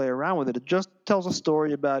this or play around with it. It just tells a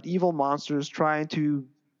story about evil monsters trying to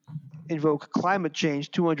invoke climate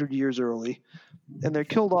change 200 years early. And they're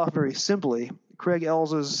killed off very simply. Craig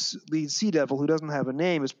Ells' lead Sea Devil, who doesn't have a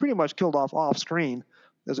name, is pretty much killed off screen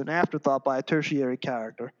as an afterthought by a tertiary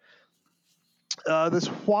character. This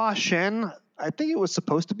Hua Shen, I think it was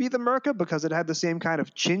supposed to be the Merca because it had the same kind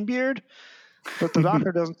of chin beard, but the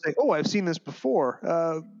Doctor doesn't say, "Oh, I've seen this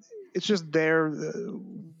before." It's just there.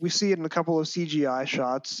 We see it in a couple of CGI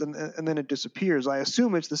shots, and then it disappears. I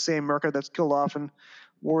assume it's the same Merca that's killed off in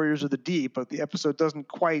Warriors of the Deep, but the episode doesn't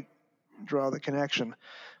quite draw the connection.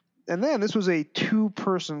 And then this was a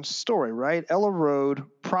two-person story, right? Ella Road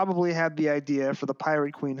probably had the idea for the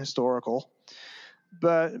Pirate Queen historical,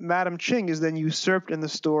 but Madam Ching is then usurped in the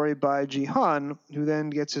story by Ji Hun, who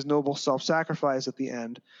then gets his noble self-sacrifice at the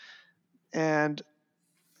end. And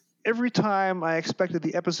every time I expected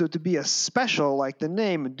the episode to be a special, like the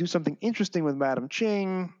name, and do something interesting with Madam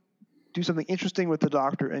Ching, do something interesting with the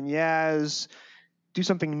Doctor and Yaz, do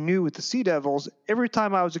something new with the Sea Devils, every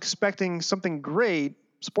time I was expecting something great,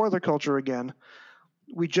 spoiler culture again,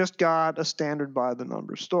 we just got a standard by the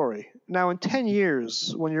numbers story. Now, in 10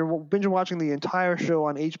 years, when you're binge watching the entire show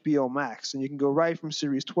on HBO Max, and you can go right from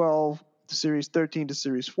Series 12 to Series 13 to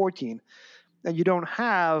Series 14, and you don't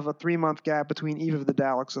have a 3-month gap between Eve of the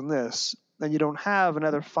Daleks and this, and you don't have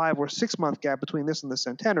another 5 or 6 month gap between this and the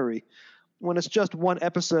Centenary, when it's just one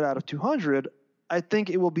episode out of 200, I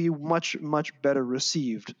think it will be much, much better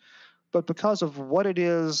received. But because of what it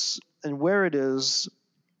is and where it is,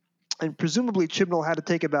 and presumably Chibnall had to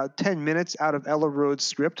take about 10 minutes out of Ella Road's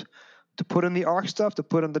script to put in the Ark stuff, to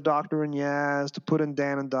put in the Doctor and Yaz, to put in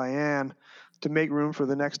Dan and Diane, to make room for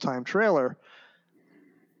the Next Time trailer.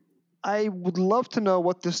 I would love to know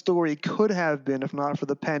what this story could have been if not for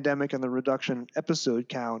the pandemic and the reduction in episode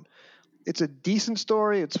count. It's a decent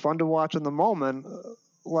story. It's fun to watch in the moment.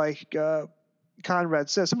 Like Conrad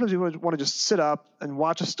says, sometimes you want to just sit up and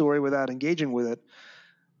watch a story without engaging with it.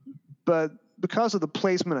 But because of the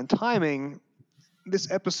placement and timing,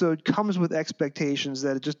 this episode comes with expectations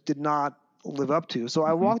that it just did not live up to. So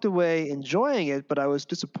I walked away enjoying it, but I was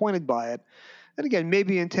disappointed by it. And again,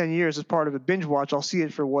 maybe in 10 years, as part of a binge watch, I'll see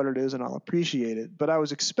it for what it is and I'll appreciate it. But I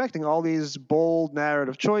was expecting all these bold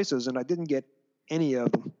narrative choices, and I didn't get any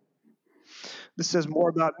of them. This says more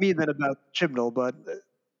about me than about Chibnall, but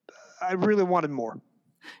I really wanted more.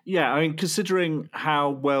 Yeah, I mean, considering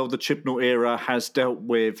how well the Chibnall era has dealt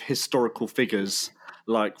with historical figures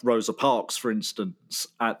like Rosa Parks, for instance,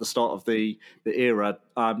 at the start of the era,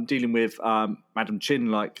 dealing with Madam Chin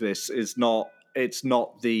like this is not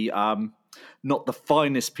the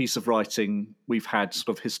finest piece of writing we've had,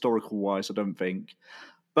 sort of historical wise, I don't think.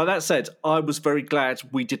 But that said, I was very glad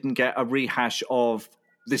we didn't get a rehash of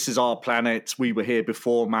this is our planet, we were here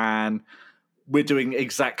before man. We're doing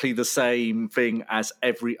exactly the same thing as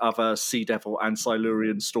every other Sea Devil and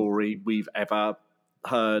Silurian story we've ever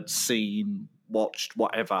heard, seen, watched,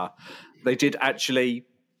 whatever. They did actually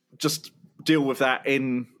just deal with that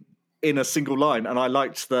in a single line, and I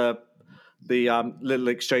liked the little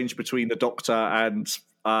exchange between the Doctor and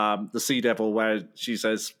the Sea Devil, where she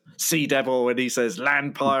says "Sea Devil" and he says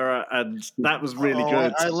 "Land Pirate," and that was really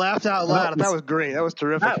good. I laughed out loud. That was great. That was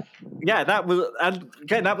terrific. That was, and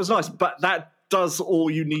again, that was nice. But that does all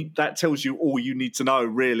you need. That tells you all you need to know,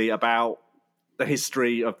 really, about the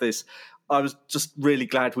history of this. I was just really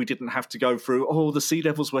glad we didn't have to go through, the Sea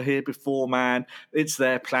Devils were here before man, it's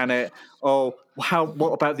their planet. What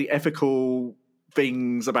about the ethical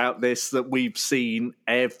things about this that we've seen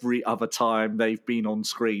every other time they've been on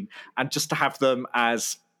screen? And just to have them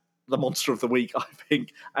as the monster of the week, I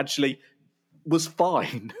think, actually was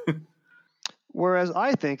fine. Whereas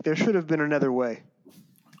I think there should have been another way.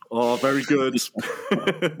 Oh, very good.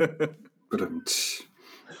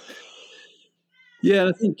 Yeah,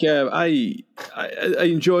 I think I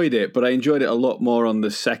enjoyed it, but I enjoyed it a lot more on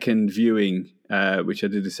the second viewing, which I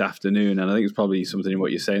did this afternoon. And I think it's probably something in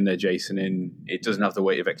what you're saying there, Jason, in it doesn't have the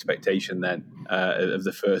weight of expectation then of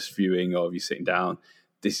the first viewing, or if you're sitting down,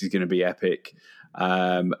 this is going to be epic.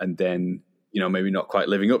 And then, maybe not quite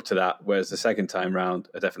living up to that. Whereas the second time round,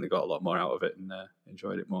 I definitely got a lot more out of it and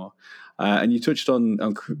enjoyed it more. And you touched on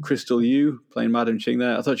Crystal Yu playing Madam Ching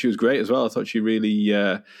there. I thought she was great as well. I thought she really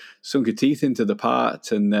sunk her teeth into the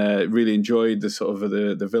part and really enjoyed the sort of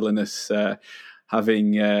the villainous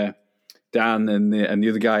having Dan and the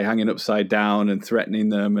other guy hanging upside down and threatening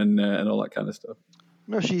them and all that kind of stuff.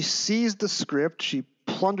 No, she seized the script. She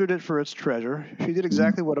plundered it for its treasure. She did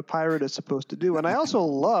exactly what a pirate is supposed to do. And I also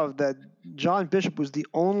love that John Bishop was the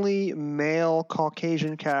only male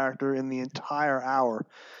Caucasian character in the entire hour.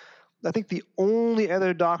 I think the only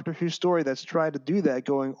other Doctor Who story that's tried to do that,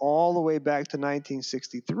 going all the way back to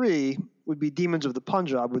 1963, would be Demons of the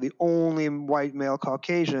Punjab, where the only white male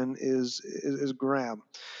Caucasian is Graham.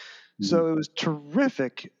 Mm-hmm. So it was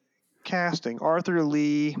terrific casting. Arthur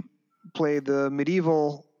Lee played the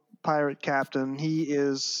medieval pirate captain. He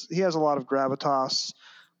has a lot of gravitas.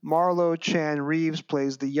 Marlo Chan Reeves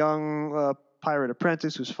plays the young pirate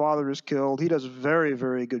apprentice whose father is killed. He does very,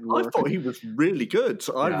 very good work. I thought he was really good.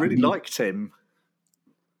 I really liked him.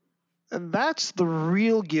 And that's the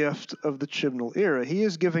real gift of the Chibnall era. He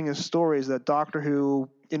is giving us stories that Doctor Who,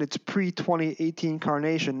 in its pre-2018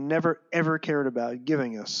 incarnation, never, ever cared about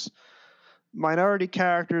giving us. Minority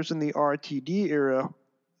characters in the RTD era,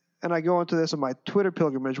 and I go into this on my Twitter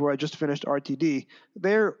pilgrimage where I just finished RTD,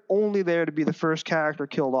 they're only there to be the first character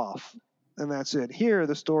killed off. And that's it. Here,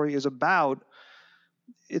 the story is about,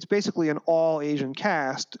 it's basically an all-Asian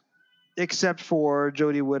cast, except for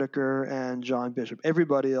Jodie Whittaker and John Bishop.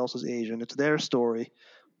 Everybody else is Asian. It's their story.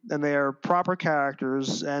 And they are proper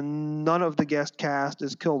characters, and none of the guest cast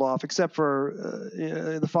is killed off, except for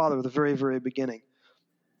the father at the very, very beginning.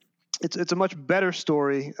 It's a much better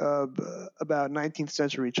story about 19th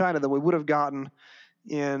century China than we would have gotten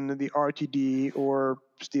in the RTD or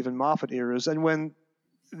Stephen Moffat eras. And when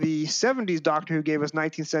the 70s Doctor Who gave us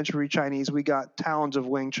 19th century Chinese, we got Talons of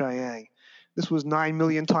Weng Chiang. This was 9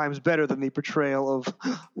 million times better than the portrayal of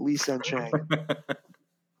Li Sen Chang.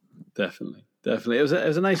 Definitely. It was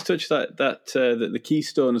a nice touch that the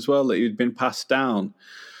keystone as well, that you'd been passed down.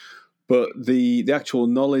 But the actual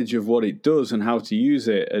knowledge of what it does and how to use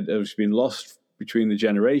it has been lost between the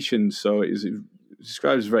generations. So it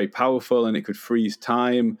described as very powerful, and it could freeze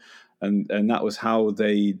time, and that was how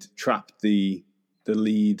they'd trapped the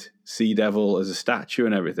lead Sea Devil as a statue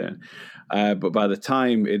and everything. But by the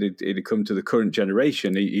time it had come to the current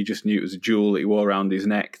generation, he just knew it was a jewel that he wore around his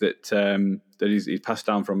neck that he passed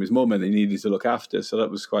down from his mum and he needed to look after. So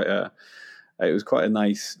that was quite a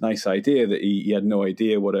nice idea that he had no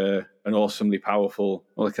idea what an awesomely powerful,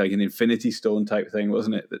 like an infinity stone type thing,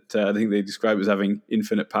 wasn't it? That I think they describe it as having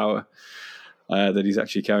infinite power that he's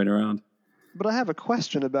actually carrying around. But I have a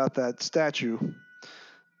question about that statue.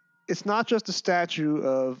 It's not just a statue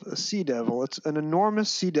of a sea devil. It's an enormous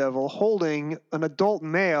sea devil holding an adult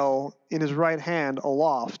male in his right hand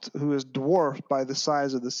aloft, who is dwarfed by the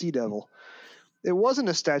size of the sea devil. It wasn't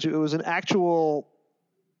a statue. It was an actual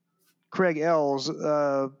Craig Ells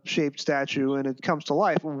shaped statue, and it comes to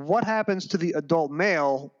life. What happens to the adult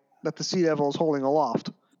male that the sea devil is holding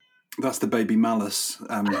aloft? That's the baby Malice,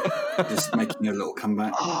 just making a little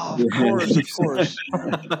comeback. Oh, of course, of course.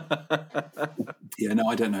 Yeah, no,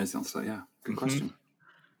 I don't know his answer. Yeah, good question.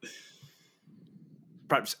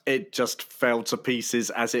 Perhaps it just fell to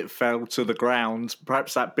pieces as it fell to the ground.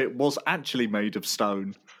 Perhaps that bit was actually made of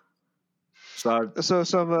stone. So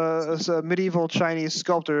some medieval Chinese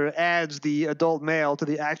sculptor adds the adult male to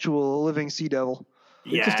the actual living sea devil.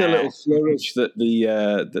 yeah, Just a little flourish that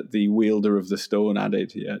the wielder of the stone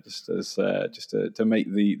added, just to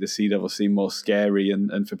make the sea devil seem more scary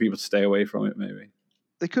and for people to stay away from it, maybe.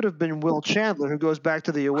 They could have been Will Chandler, who goes back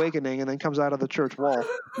to the awakening and then comes out of the church wall.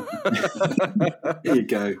 There you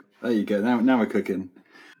go. Now we're cooking.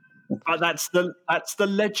 But that's the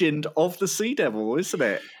legend of the sea devil, isn't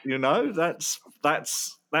it? You know, that's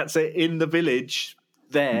it in the village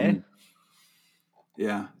there.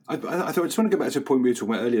 Yeah, I just want to go back to a point we were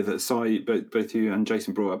talking about earlier that both you and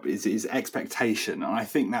Jason brought up is expectation, and I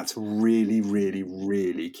think that's really, really,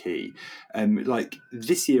 really key. Like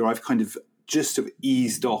this year, I've kind of just sort of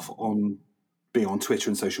eased off on being on Twitter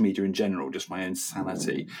and social media in general, just my own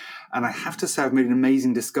sanity. And I have to say, I've made an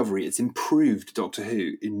amazing discovery. It's improved Doctor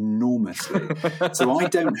Who enormously. So I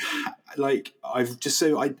don't just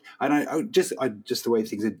the way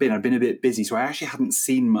things had been. I've been a bit busy, so I actually hadn't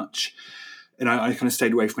seen much. And I kind of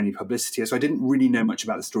stayed away from any publicity. So I didn't really know much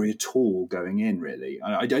about the story at all going in, really.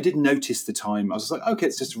 I did notice the time. I was like, okay,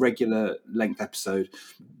 it's just a regular length episode.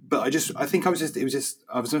 But I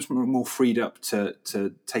was much more freed up to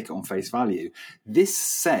take it on face value. This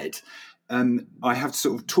said, I have to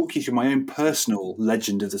sort of talk you through my own personal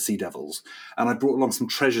legend of the Sea Devils. And I brought along some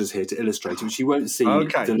treasures here to illustrate it, which you won't see.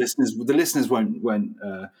 Okay. The listeners won't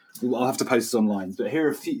I'll have to post this online. But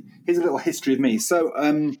here's a little history of me. So,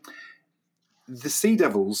 the Sea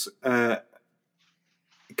Devils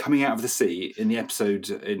coming out of the sea in the episode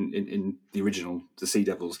in the original The Sea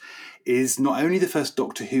Devils is not only the first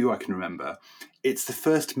Doctor Who I can remember, it's the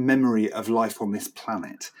first memory of life on this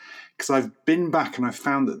planet. Because I've been back and I've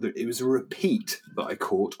found that it was a repeat that I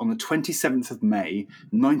caught on the 27th of May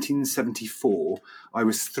 1974. I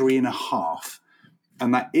was 3.5.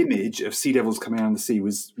 And that image of Sea Devils coming out of the sea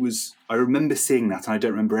was I remember seeing that, and I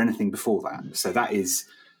don't remember anything before that. So that is...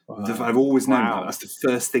 I've always known that. That's the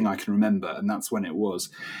first thing I can remember, and that's when it was.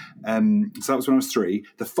 So that was when I was 3.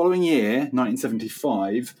 The following year,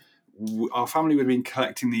 1975, our family would have been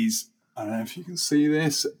collecting these. I don't know if you can see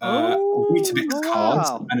this. Weetabix cards.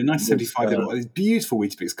 And in 1975, they were these beautiful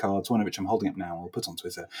Weetabix cards, one of which I'm holding up now. I'll put on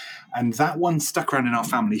Twitter. And that one stuck around in our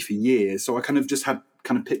family for years. So I kind of just had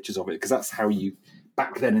kind of pictures of it, because that's how you...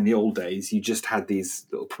 Back then in the old days, you just had these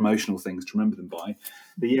little promotional things to remember them by.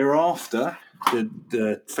 The year after,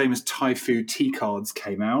 the famous Typhoo tea cards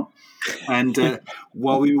came out. And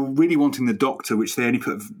while we were really wanting the Doctor, which they only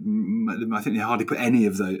put... I think they hardly put any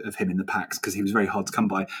of him in the packs because he was very hard to come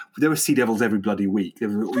by. There were Sea Devils every bloody week.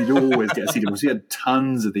 We'd always get a Sea Devil. So we had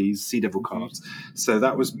tons of these Sea Devil cards. So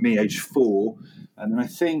that was me, age 4. And then I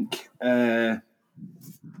think...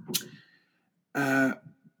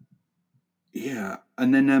 yeah,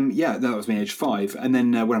 and then that was me, age 5, and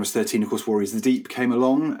then when I was 13, of course, Warriors of the Deep came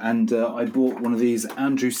along, and I bought one of these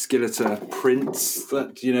Andrew Skilleter prints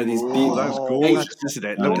that these. That's gorgeous, isn't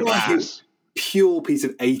it? Look at that. Pure piece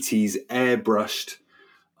of 80s airbrushed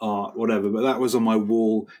art, whatever. But that was on my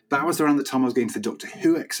wall. That was around the time I was going to the Doctor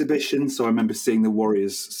Who exhibition, so I remember seeing the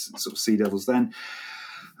Warriors sort of Sea Devils then,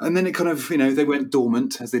 and then it kind of they went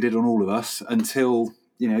dormant, as they did on all of us, until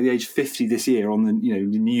the age 50 this year on the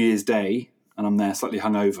New Year's Day. And I'm there slightly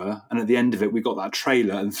hungover. And at the end of it, we got that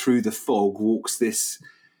trailer, and through the fog walks this.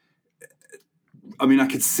 I mean,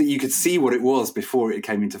 you could see what it was before it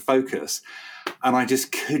came into focus, and I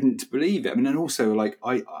just couldn't believe it. I mean, and also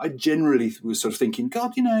I generally was sort of thinking,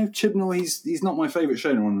 God, Chibnall, he's not my favourite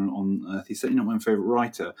showrunner on Earth. He's certainly not my favourite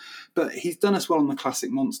writer, but he's done us well on the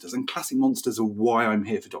classic monsters, and classic monsters are why I'm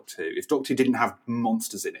here for Doctor Who. If Doctor Who didn't have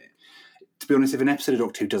monsters in it, to be honest, if an episode of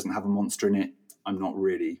Doctor Who doesn't have a monster in it, I'm not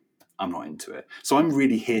into it. So I'm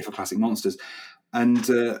really here for classic monsters. And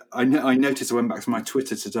I noticed, I went back to my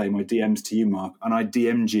Twitter today, my DMs to you, Mark, and I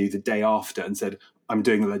DM'd you the day after and said, I'm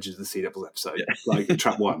doing the Legend of the Sea Devils episode, like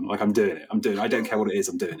track 1. Like, I'm doing it. I don't care what it is,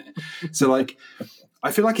 I'm doing it. So,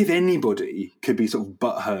 I feel like if anybody could be sort of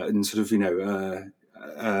butthurt and sort of,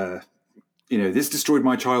 this destroyed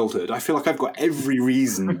my childhood. I feel like I've got every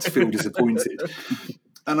reason to feel disappointed.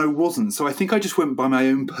 And I wasn't. So I think I just went by my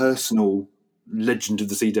own personal Legend of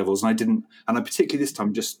the Sea Devils. And I particularly this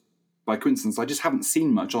time, just by coincidence, I just haven't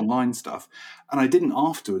seen much online stuff. And I didn't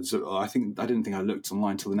afterwards. I didn't think I looked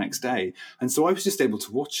online till the next day. And so I was just able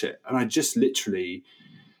to watch it. And I just literally,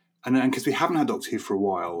 and because we haven't had Doctor Who for a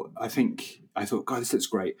while, I thought, God, this looks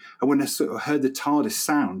great. And when I sort of heard the TARDIS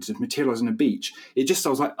sound of materialise on a beach, I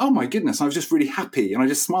was like, oh my goodness. And I was just really happy. And I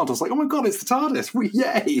just smiled. I was like, oh my God, it's the TARDIS.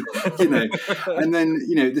 Yay. And then,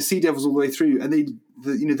 the Sea Devils all the way through, and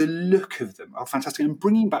the look of them are fantastic. And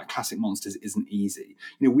bringing back classic monsters isn't easy.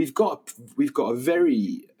 We've got a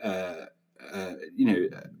very,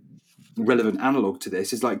 relevant analogue to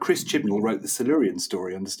this is like Chris Chibnall wrote the Silurian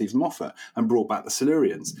story under Stephen Moffat and brought back the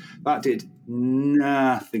Silurians. That did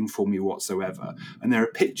nothing for me whatsoever. And there are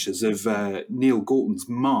pictures of Neil Gorton's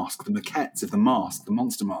mask, the maquettes of the mask, the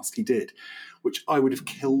monster mask he did, which I would have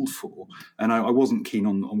killed for. And I wasn't keen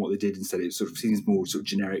on what they did instead. It sort of seems more sort of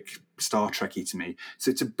generic Star Trek-y to me.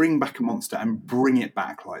 So to bring back a monster and bring it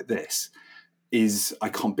back like this I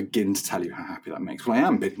can't begin to tell you how happy that makes me. Well, I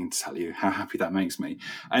am beginning to tell you how happy that makes me.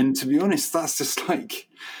 And to be honest, that's just like,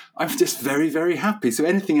 I'm just very, very happy. So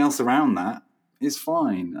anything else around that is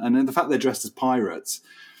fine. And then the fact they're dressed as pirates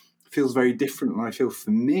feels very different. And I feel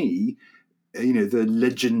for me, the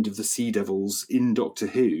Legend of the Sea Devils in Doctor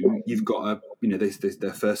Who, you've got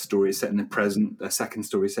their first story is set in the present, their second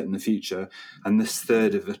story is set in the future, and this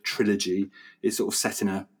third of a trilogy is sort of set in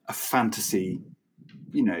a fantasy,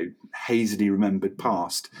 hazily remembered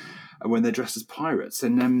past when they're dressed as pirates.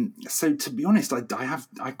 And so to be honest, I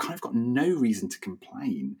kind of got no reason to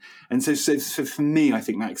complain. And so for me, I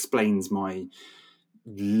think that explains my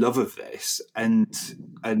love of this. And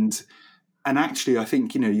actually, I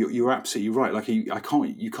think, you're absolutely right. Like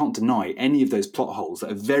you can't deny any of those plot holes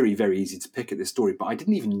that are very, very easy to pick at this story, but I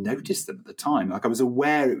didn't even notice them at the time. Like I was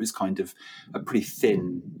aware it was kind of a pretty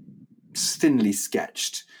thinly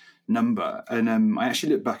sketched number. And I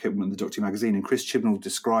actually looked back at one of the Doctor Who magazine, and Chris Chibnall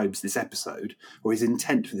describes this episode, or his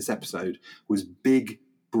intent for this episode was big,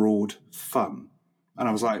 broad fun. And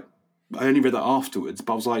I was like, I only read that afterwards,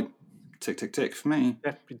 but I was like, tick, tick, tick for me.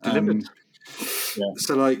 Yeah, delivered.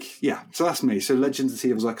 So that's me. So Legends of the Sea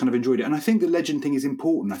Devils, I kind of enjoyed it. And I think the legend thing is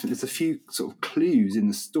important. I think there's a few sort of clues in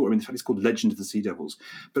the story. I mean, in fact, it's called Legend of the Sea Devils.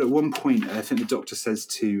 But at one point, I think the Doctor says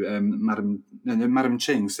to Madam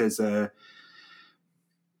Ching says,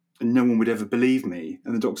 no one would ever believe me.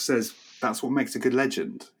 And the Doctor says, that's what makes a good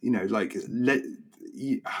legend. I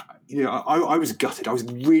was gutted. I was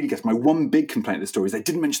really gutted. My one big complaint of the story is they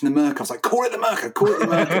didn't mention the Merc. I was like, call it the Merc.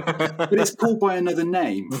 But it's called by another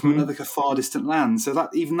name from another far distant land. So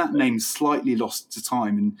that even that name's slightly lost to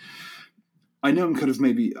time. And I know I'm kind of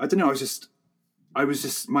maybe, I don't know, I was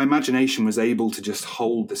just, my imagination was able to just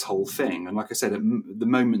hold this whole thing. And like I said, at the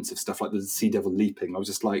moments of stuff like the Sea Devil leaping, I was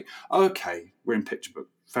just like, oh, okay, we're in picture book,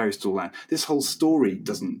 fairy tale land. This whole story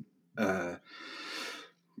doesn't,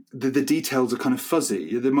 the details are kind of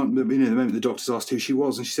fuzzy. The moment the Doctor's asked who she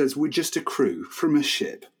was, and she says, we're just a crew from a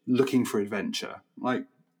ship looking for adventure. Like,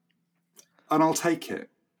 and I'll take it.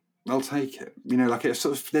 Like it's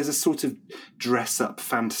sort of, there's a sort of dress up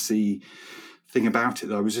fantasy thing about it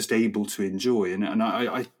that I was just able to enjoy.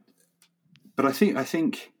 But I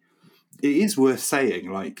think it is worth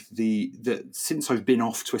saying, like that since I've been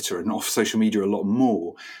off Twitter and off social media a lot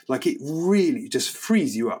more, like it really just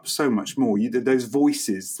frees you up so much more. Those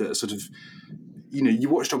voices that are sort of, you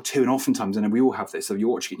watch Doctor Who and oftentimes, and we all have this, so you're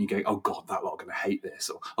watching it and you go, oh God, that lot are going to hate this,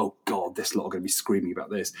 or oh God, this lot are going to be screaming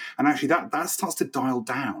about this. And actually that starts to dial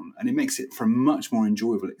down and it makes it for a much more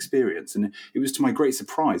enjoyable experience. And it was to my great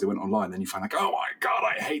surprise, I went online and then you find like, oh my God,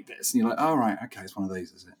 I hate this. And you're like, oh right, okay, it's one of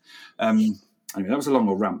these, is it? Anyway, that was a long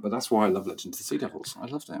old rant, but that's why I love Legend of the Sea Devils. I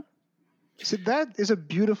loved it. So that is a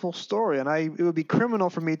beautiful story, and it would be criminal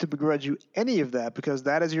for me to begrudge you any of that, because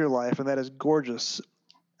that is your life and that is gorgeous.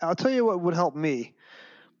 I'll tell you what would help me.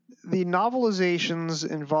 The novelizations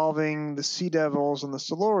involving the Sea Devils and the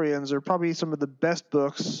Silurians are probably some of the best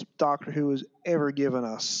books Doctor Who has ever given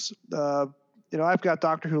us. I've got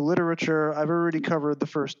Doctor Who literature. I've already covered the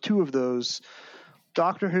first two of those.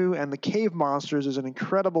 Doctor Who and the Cave Monsters is an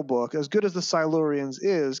incredible book. As good as the Silurians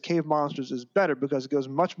is, Cave Monsters is better because it goes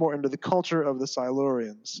much more into the culture of the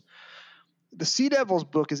Silurians. The Sea Devils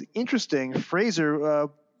book is interesting. Fraser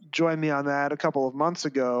joined me on that a couple of months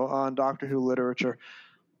ago on Doctor Who literature.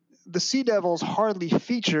 The Sea Devils hardly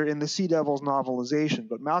feature in the Sea Devils novelization,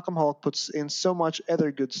 but Malcolm Hulke puts in so much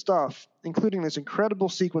other good stuff, including this incredible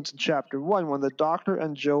sequence in Chapter 1 when the Doctor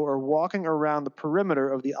and Jo are walking around the perimeter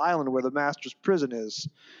of the island where the Master's prison is.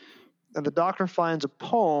 and the Doctor finds a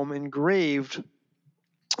poem engraved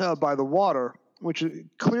by the water, which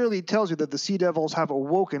clearly tells you that the Sea Devils have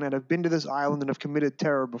awoken and have been to this island and have committed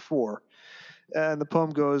terror before. And the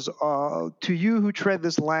poem goes, to you who tread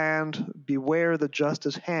this land, beware the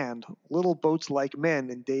justice hand, little boats like men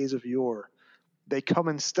in days of yore. They come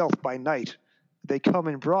in stealth by night, they come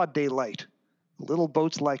in broad daylight, little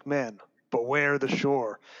boats like men, beware the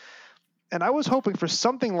shore. And I was hoping for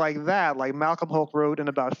something like that, like Malcolm Hulke wrote in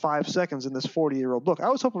about 5 seconds in this 40-year-old book. I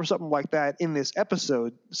was hoping for something like that in this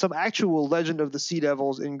episode, some actual legend of the Sea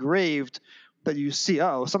Devils engraved that you see,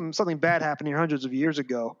 something bad happened here hundreds of years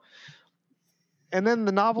ago. And then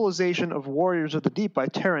the novelization of Warriors of the Deep by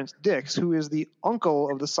Terrence Dicks, who is the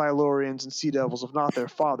uncle of the Silurians and Sea Devils, if not their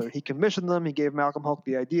father. He commissioned them. He gave Malcolm Hulke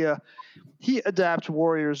the idea. He adapts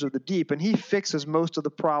Warriors of the Deep, and he fixes most of the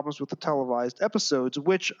problems with the televised episodes,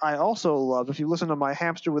 which I also love. If you listen to my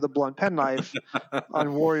Hamster with a Blunt Penknife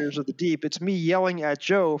on Warriors of the Deep, it's me yelling at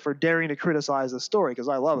Joe for daring to criticize the story, because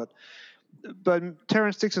I love it. But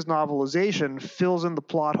Terrence Dicks' novelization fills in the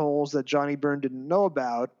plot holes that Johnny Byrne didn't know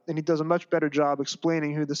about, and he does a much better job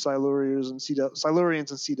explaining who the Silurians and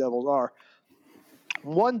Sea Devils are.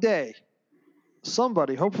 One day,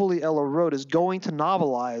 somebody, hopefully Ella Road, is going to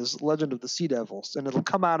novelize Legend of the Sea Devils, and it'll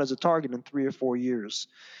come out as a target in 3 or 4 years.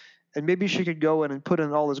 And maybe she could go in and put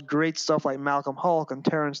in all this great stuff like Malcolm Hulke and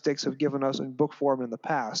Terrence Dicks have given us in book form in the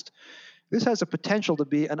past. This has a potential to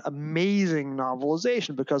be an amazing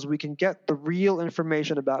novelization because we can get the real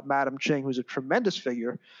information about Madam Ching, who's a tremendous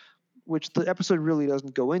figure, which the episode really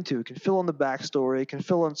doesn't go into. It can fill in the backstory, it can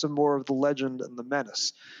fill in some more of the legend and the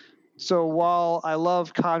menace. So while I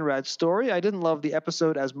love Conrad's story, I didn't love the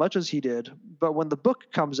episode as much as he did. But when the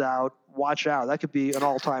book comes out, watch out. That could be an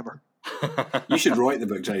all-timer. You should write the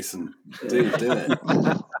book, Jason. Do it.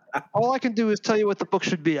 All I can do is tell you what the book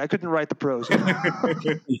should be. I couldn't write the prose.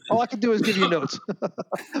 All I can do is give you notes.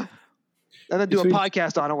 And then do a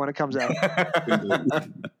podcast on it when it comes out.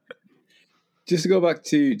 Just to go back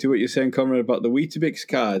to what you're saying, Conrad, about the Weetabix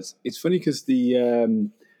cards, it's funny because this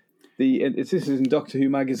is in Doctor Who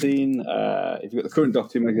magazine. If you've got the current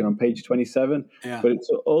Doctor Who magazine on page 27, but it's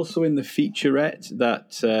also in the featurette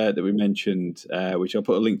that we mentioned, which I'll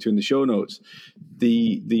put a link to in the show notes.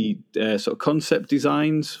 The sort of concept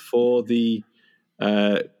designs for the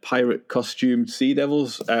pirate costumed Sea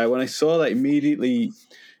Devils. When I saw that, immediately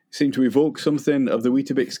seemed to evoke something of the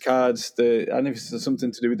Weetabix cards. I don't know if it's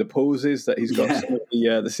something to do with the poses that he's got some of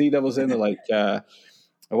the Sea Devils in. They're like.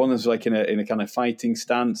 One is like in a kind of fighting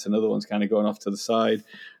stance, another one's kind of going off to the side.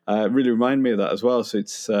 Really remind me of that as well. So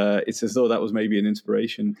it's as though that was maybe an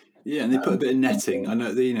inspiration. Yeah, and they put a bit of netting. I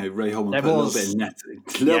know, Ray Holman put a little bit of netting.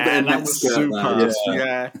 That was super.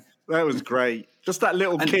 Yeah, that was great. Just that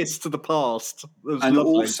little kiss to the past. And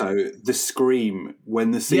lovely. Also the scream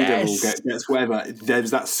when the Sea Devil gets whatever.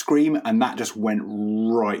 There's that scream, and that just went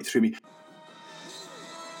right through me.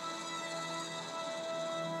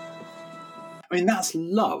 I mean, that's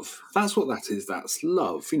love. That's what that is. That's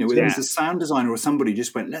love. You know, whether it was a sound designer or somebody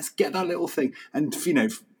just went, let's get that little thing. And, you know,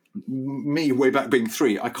 me way back being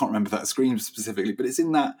 3, I can't remember that scream specifically, but it's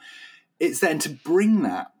in that, it's then to bring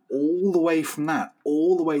that all the way from that,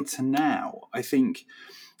 all the way to now, I think.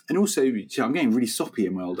 And also, I'm getting really soppy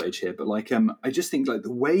in my old age here, but like, I just think like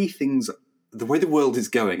the way the world is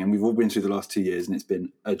going, and we've all been through the last 2 years and it's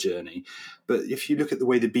been a journey, but if you look at the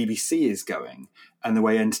way the BBC is going and the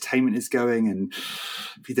way entertainment is going, and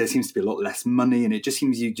there seems to be a lot less money, and it just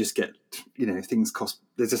seems you just get, you know, things cost,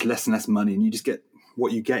 there's just less and less money, and you just get,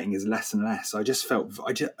 what you're getting is less and less. I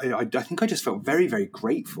think I just felt very, very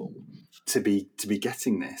grateful to be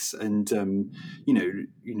getting this. And, I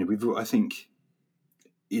think,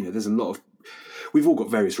 you know, there's a lot of, we've all got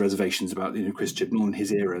various reservations about, you know, Chris Chibnall and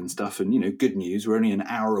his era and stuff. And, you know, good news, we're only an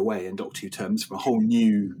hour away in Doctor Who terms from a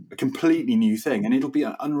completely new thing. And it'll be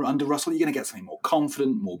under Russell, you're going to get something more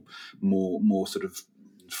confident, more sort of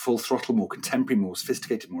full throttle, more contemporary, more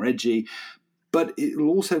sophisticated, more edgy. But it will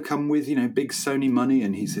also come with, you know, big Sony money,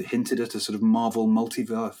 and he's hinted at a sort of Marvel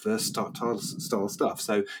multiverse style stuff.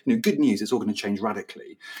 So, you know, good news, it's all going to change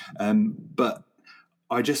radically. But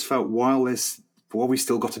I just felt while we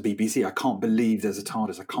still got a BBC, I can't believe there's a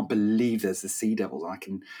TARDIS. I can't believe there's the Sea Devils.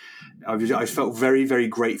 I felt very, very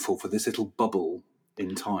grateful for this little bubble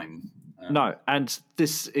in time. No, and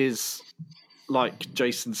this is, like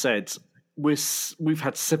Jason said, we've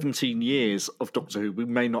had 17 years of Doctor Who. We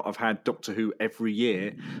may not have had Doctor Who every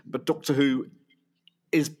year, but Doctor Who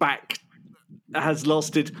is back, has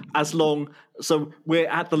lasted as long. So we're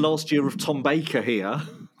at the last year of Tom Baker here,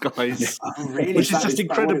 guys, really? Which is just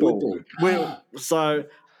incredible. So,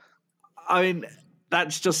 I mean,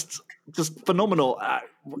 that's just phenomenal.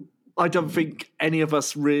 I don't think any of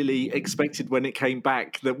us really expected when it came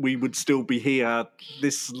back that we would still be here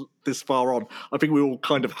this far on. I think we all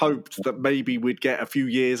kind of hoped that maybe we'd get a few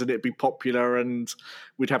years and it'd be popular and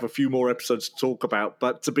we'd have a few more episodes to talk about.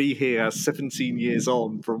 But to be here 17 years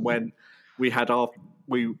on from when we had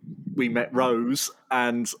we met Rose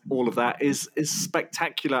and all of that is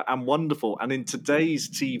spectacular and wonderful. And in today's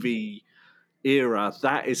TV era,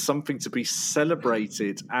 that is something to be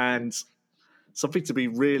celebrated and something to be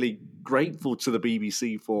really grateful to the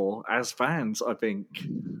BBC for as fans. I think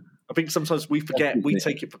sometimes we forget, we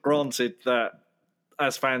take it for granted that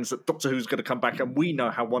as fans that Doctor Who's going to come back and we know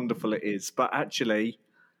how wonderful it is. But actually,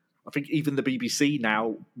 I think even the BBC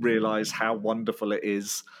now realise how wonderful it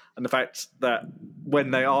is. And the fact that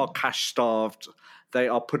when they are cash starved, they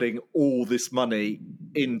are putting all this money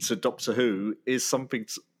into Doctor Who is something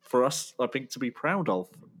for us, I think, to be proud of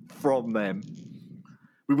from them.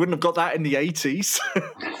 We wouldn't have got that in the 80s.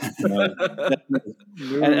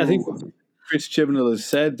 And I think Chris Chibnall has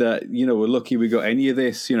said that, we're lucky we got any of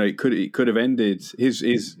this. It could have ended his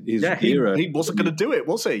era. He wasn't going to do it,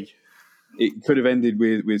 was he? It could have ended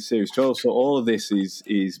with Series 12. So all of this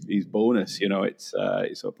is bonus.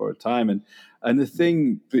 It's up for a time. And the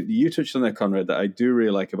thing that you touched on there, Conrad, that I do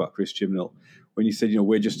really like about Chris Chibnall, when you said,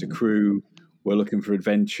 we're just a crew, we're looking for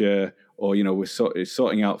adventure, or we're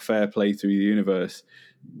sorting out fair play through the universe.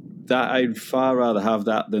 That I'd far rather have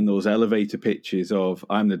that than those elevator pitches of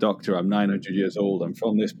I'm the Doctor, I'm 900 years old, I'm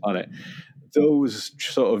from this planet. Those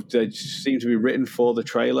they seem to be written for the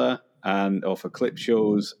trailer or for clip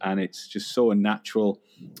shows, and it's just so unnatural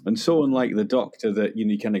and so unlike the Doctor that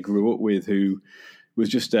you kind of grew up with, who was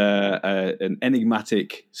just an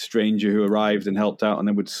enigmatic stranger who arrived and helped out and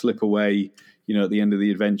then would slip away at the end of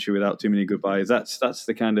the adventure without too many goodbyes. That's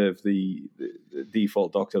the kind of the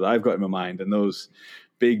default Doctor that I've got in my mind, and those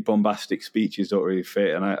big bombastic speeches don't really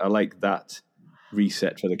fit, and I like that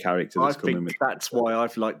reset for the character that's coming with. That's why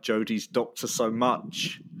I've liked Jodie's Doctor so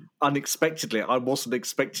much. Unexpectedly, I wasn't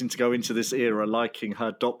expecting to go into this era liking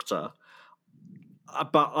her Doctor,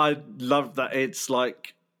 but I love that it's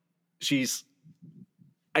like she's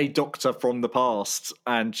a Doctor from the past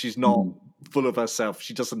and she's not full of herself.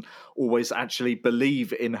 She doesn't always actually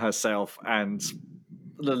believe in herself and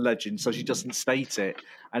the legend, so she doesn't state it,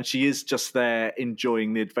 and she is just there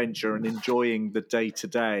enjoying the adventure and enjoying the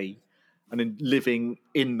day-to-day and living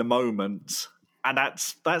in the moment, and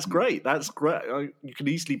that's great. That's great. You can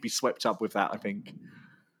easily be swept up with that, I think.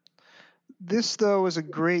 This, though, is a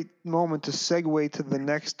great moment to segue to the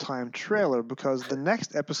next time trailer, because the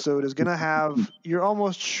next episode is going to have, you're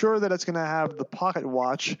almost sure that it's going to have the pocket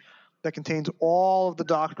watch that contains all of the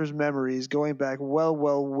Doctor's memories going back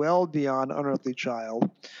well beyond Unearthly Child.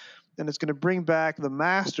 And it's going to bring back the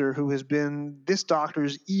Master, who has been this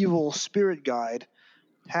Doctor's evil spirit guide.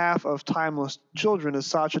 Half of Timeless Children is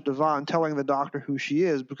Sacha Dhawan telling the Doctor who she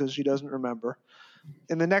is because she doesn't remember.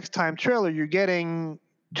 In the next time trailer, you're getting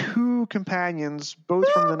two companions, both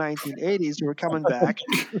from the 1980s, who are coming back.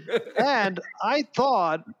 And I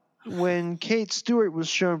thought, when Kate Stewart was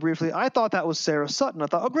shown briefly, I thought that was Sarah Sutton. I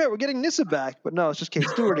thought, oh, great, we're getting Nyssa back. But no, it's just Kate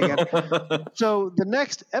Stewart again. So the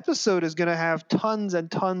next episode is going to have tons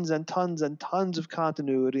and tons and tons and tons of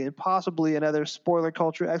continuity and possibly another spoiler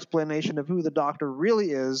culture explanation of who the Doctor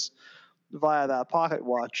really is via that pocket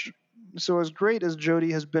watch. So as great as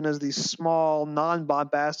Jodie has been as the small,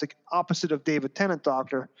 non-bombastic opposite of David Tennant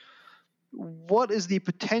Doctor, what is the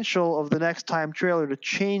potential of the next time trailer to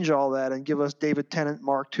change all that and give us David Tennant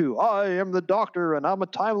Mark II? I am the Doctor, and I'm a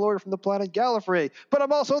Time Lord from the planet Gallifrey, but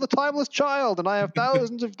I'm also the Timeless Child, and I have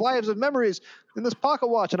thousands of lives and memories in this pocket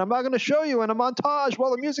watch, and I'm not going to show you in a montage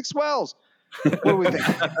while the music swells. What do we think?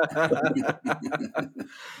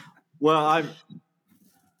 Well,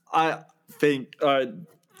 I think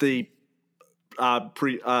the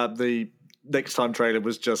next time trailer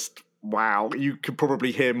was just wow. You could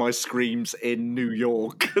probably hear my screams in New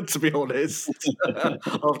York, to be honest.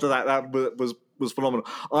 After that was phenomenal.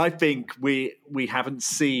 I think we haven't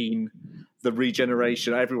seen the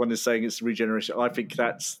regeneration. Everyone is saying it's regeneration. I think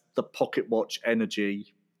that's the pocket watch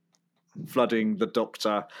energy flooding the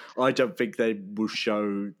Doctor. I don't think they will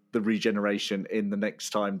show the regeneration in the next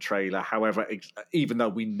time trailer. However, even though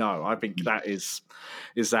we know, I think that is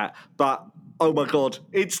that. But oh my God,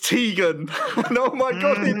 it's Tegan! And oh my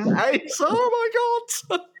God, it's Ace! Oh my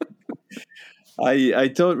God! I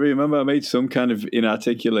don't remember. I made some kind of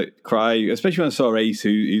inarticulate cry, especially when I saw Ace,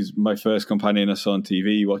 who's my first companion I saw on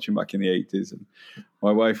TV watching back in the 80s. And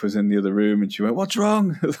my wife was in the other room and she went, "What's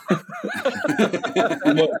wrong?"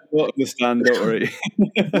 What understand, don't worry.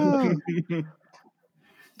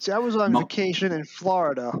 See, I was on vacation in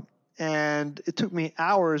Florida, and it took me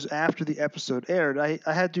hours after the episode aired. I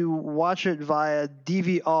had to watch it via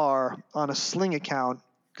DVR on a Sling account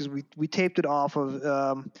because we taped it off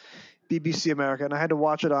of BBC America, and I had to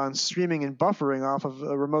watch it on streaming and buffering off of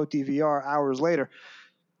a remote DVR hours later.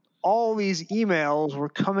 All these emails were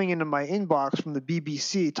coming into my inbox from the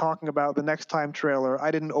BBC talking about the Next Time trailer. I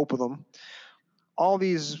didn't open them. All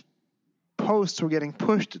these posts were getting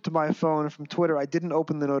pushed to my phone from Twitter. I didn't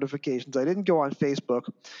open the notifications. I didn't go on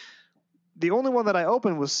Facebook. The only one that I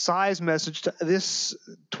opened was Sai's message to this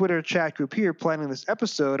Twitter chat group here planning this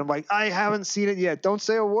episode. I'm like, I haven't seen it yet. Don't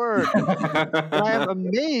say a word. And I am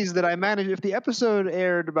amazed that I managed. If the episode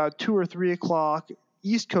aired about 2 or 3 o'clock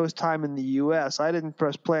East Coast time in the U.S., I didn't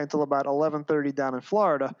press play until about 11:30 down in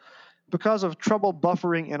Florida. Because of trouble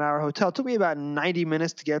buffering in our hotel, it took me about 90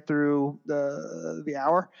 minutes to get through the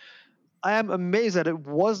hour. I am amazed that it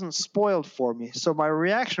wasn't spoiled for me. So my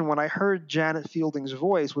reaction when I heard Janet Fielding's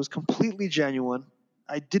voice was completely genuine.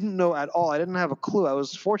 I didn't know at all. I didn't have a clue. I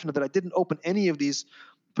was fortunate that I didn't open any of these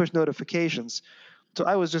push notifications. So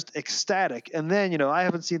I was just ecstatic. And then, I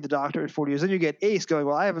haven't seen the Doctor in 40 years. Then you get Ace going,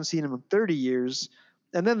 well, I haven't seen him in 30 years.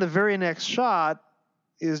 And then the very next shot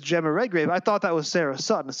is Gemma Redgrave. I thought that was Sarah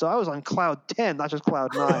Sutton. So I was on cloud 10, not just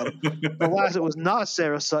cloud 9. Alas, it was not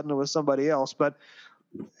Sarah Sutton. It was somebody else.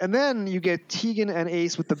 And then you get Tegan and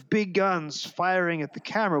Ace with the big guns firing at the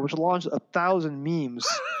camera, which launched 1,000 memes.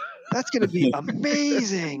 That's going to be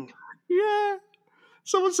amazing. Yeah.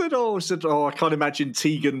 Someone said, I can't imagine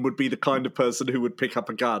Tegan would be the kind of person who would pick up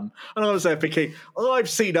a gun. And I was there thinking, I've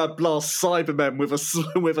seen her blast Cybermen with a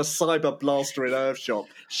cyber blaster in Earthshock.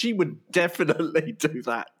 She would definitely do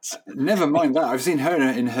that. Never mind that. I've seen her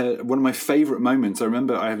in her one of my favourite moments. I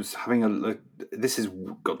remember I was having this is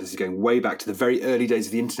going way back to the very early days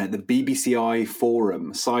of the internet. The BBCI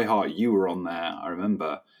forum. Cy-Hart, you were on there. I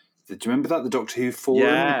remember. Do you remember that? The Doctor Who forum.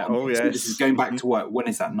 Yeah. Oh yes. This is going back to what? When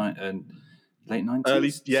is that? Late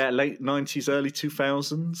 90s? Late 90s, early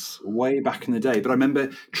 2000s. Way back in the day. But I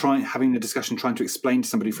remember having a discussion trying to explain to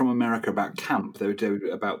somebody from America about camp. They were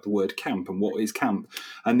about the word camp and what is camp.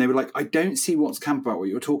 And they were like, I don't see what's camp about, what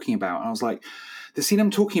you're talking about. And I was like, the scene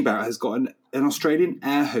I'm talking about has got an Australian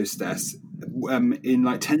air hostess in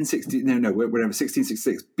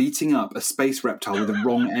 1666 beating up a space reptile with the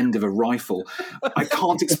wrong end of a rifle. I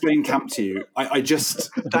can't explain camp to you.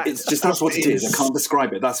 That's what it is. I can't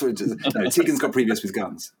describe it. That's what it is. No, Tegan's got previous with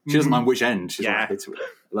guns. She doesn't mind which end. She's like, hits with it.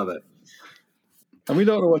 Love it. And we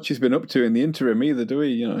don't know what she's been up to in the interim either, do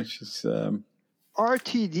we? She's...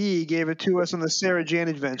 RTD gave it to us on the Sarah Jane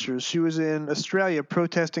Adventures. She was in Australia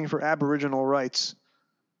protesting for Aboriginal rights.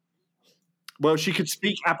 Well, she could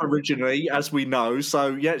speak Aboriginally, as we know. So,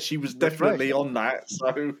 yeah, she was definitely on that.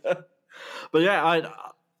 So, but yeah,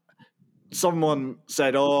 someone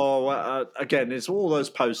said, again, it's all those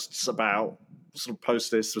posts about sort of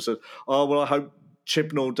post this. Said, I hope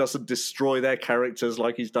Chibnall doesn't destroy their characters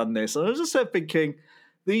like he's done this. And I was just thinking,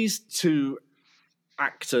 these two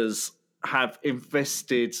actors have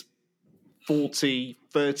invested 40,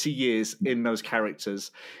 30 years in those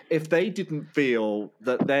characters. If they didn't feel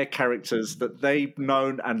that their characters that they've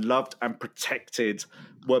known and loved and protected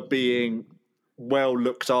were being well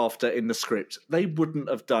looked after in the script, they wouldn't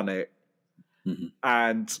have done it. Mm-hmm.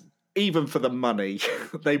 And even for the money,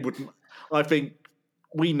 they wouldn't. I think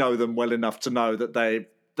we know them well enough to know that they're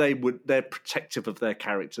protective of their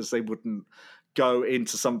characters. They wouldn't go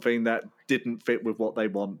into something that didn't fit with what they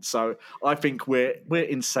want. So I think we're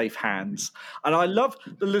in safe hands. And I love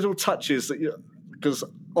the little touches because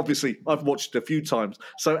obviously I've watched it a few times.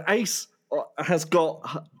 So Ace has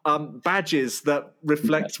got badges that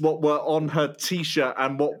reflect what were on her T-shirt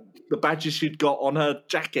and what the badges she'd got on her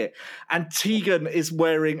jacket. And Tegan is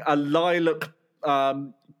wearing a lilac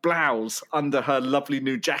blouse under her lovely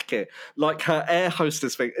new jacket, like her air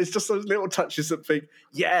hostess thing. It's just those little touches that think,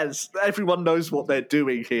 yes, everyone knows what they're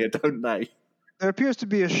doing here, don't they? There appears to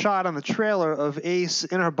be a shot on the trailer of Ace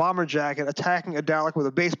in her bomber jacket attacking a Dalek with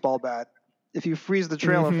a baseball bat. If you freeze the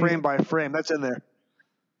trailer frame by frame, that's in there.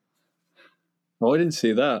 Oh, I didn't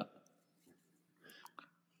see that.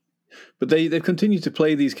 But they've continued to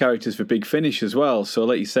play these characters for Big Finish as well. So,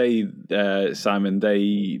 like you say, Simon,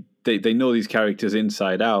 they know these characters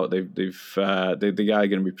inside out. They are going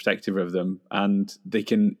to be protective of them, and they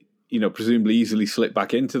can, presumably easily slip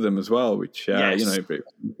back into them as well, which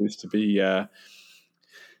is to be,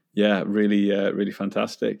 really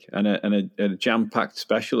fantastic, and a jam-packed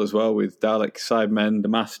special as well with Dalek, Cybermen, the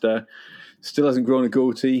Master. Still hasn't grown a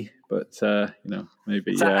goatee, but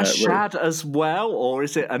maybe is that a Shad as well, or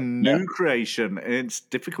is it a new creation? It's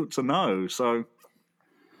difficult to know. So.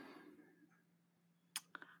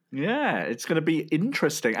 Yeah, it's going to be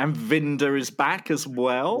interesting. And Vinda is back as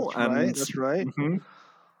well. That's right. Mhm.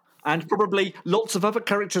 And probably lots of other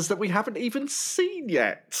characters that we haven't even seen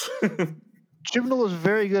yet. Chibnall is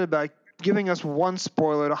very good about giving us one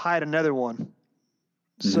spoiler to hide another one.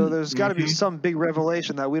 So there's got to be some big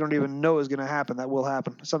revelation that we don't even know is going to happen, that will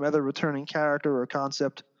happen. Some other returning character or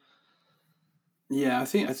concept. Yeah, I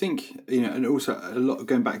think and also a lot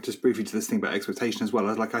going back just briefly to this thing about expectation as well.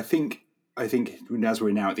 I think as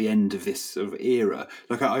we're now at the end of this sort of era,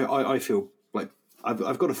 I feel like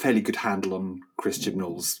I've got a fairly good handle on Chris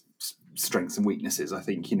Chibnall's strengths and weaknesses. I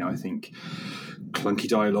think clunky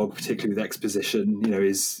dialogue, particularly with exposition,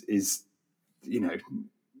 is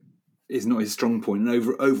not his strong point.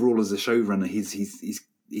 And overall as a showrunner,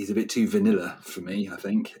 he's a bit too vanilla for me, I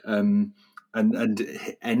think. And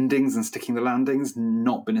endings and sticking the landings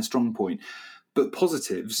not been a strong point. But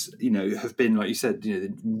positives, have been, like you said,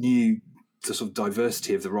 the sort of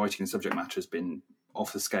diversity of the writing and subject matter has been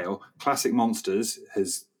off the scale. Classic Monsters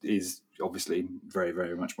is obviously very,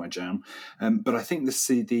 very much my jam. But I think the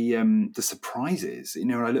surprises,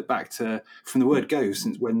 I look back to from the word go,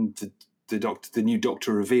 since when the new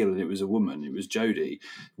Doctor revealed it was a woman, it was Jodie.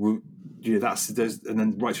 And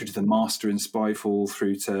then right through to the Master in Spyfall,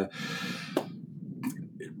 through to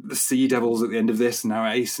the Sea Devils at the end of this, and now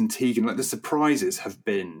Ace and Tegan. Like the surprises have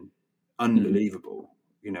been unbelievable.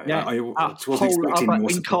 I wasn't expecting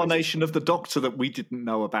more incarnation of the Doctor that we didn't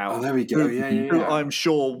know about. Oh, there we go. Yeah. I'm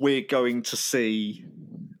sure we're going to see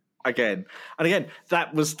again. And again,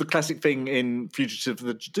 that was the classic thing in Fugitive of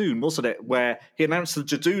the Jadoon, wasn't it? Where he announced the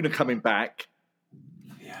Jadoon are coming back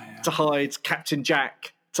to hide Captain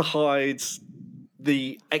Jack, to hide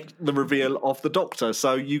the reveal of the Doctor.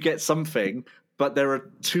 So you get something, but there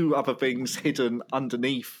are two other things hidden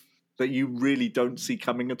underneath that you really don't see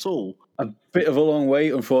coming at all. A bit of a long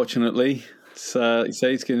wait, unfortunately. You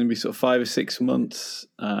say it's going to be sort of 5 or 6 months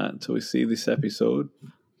until we see this episode.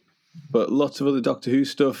 But lots of other Doctor Who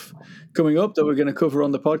stuff coming up that we're going to cover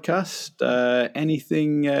on the podcast.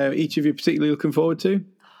 Anything each of you particularly looking forward to?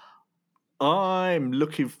 I'm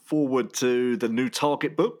looking forward to the new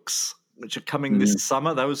Target books, which are coming this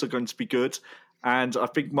summer. Those are going to be good. And I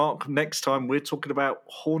think, Mark, next time we're talking about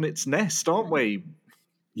Hornet's Nest, aren't we?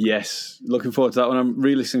 Yes, looking forward to that one. I'm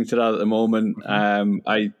re-listening to that at the moment.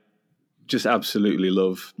 I just absolutely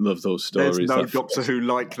love those stories. There's no Doctor Who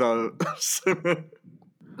like those.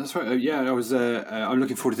 That's right. I'm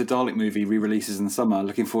looking forward to the Dalek movie re-releases in the summer.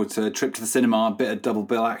 Looking forward to a trip to the cinema, a bit of double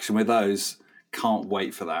bill action with those. Can't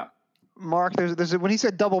wait for that. Mark, there's when he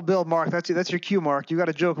said double bill, Mark, that's your cue, Mark. You got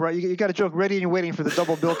a joke, right? You got a joke ready and you're waiting for the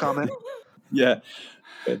double bill comment. Yeah.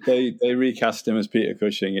 They recast him as Peter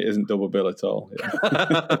Cushing. It isn't double bill at all. Yeah.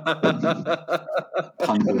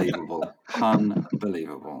 Unbelievable.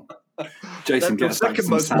 Jason gets the back to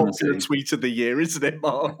second most sanity. popular tweet of the year, isn't it,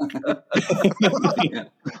 Mark?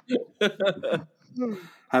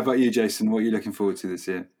 How about you, Jason? What are you looking forward to this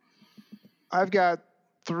year? I've got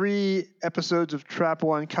 3 episodes of Trap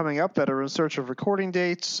One coming up that are in search of recording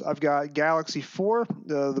dates. I've got Galaxy 4,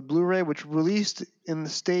 the Blu-ray, which released in the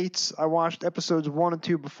States. I watched episodes 1 and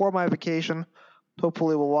 2 before my vacation.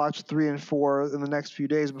 Hopefully we'll watch 3 and 4 in the next few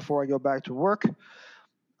days before I go back to work.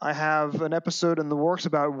 I have an episode in the works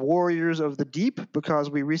about Warriors of the Deep, because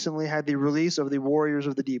we recently had the release of the Warriors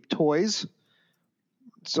of the Deep toys.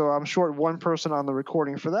 So I'm short one person on the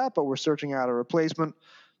recording for that, but we're searching out a replacement.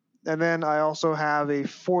 And then I also have a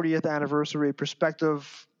 40th anniversary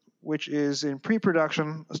perspective, which is in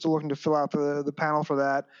pre-production. I'm still looking to fill out the panel for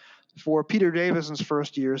that, for Peter Davison's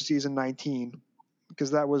first year, season 19, because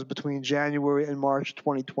that was between January and March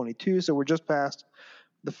 2022. So we're just past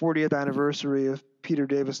the 40th anniversary of Peter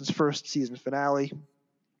Davison's first season finale.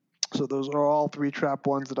 So those are all 3 Trap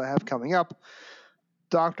Ones that I have coming up.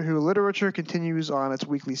 Doctor Who Literature continues on its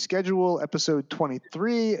weekly schedule. Episode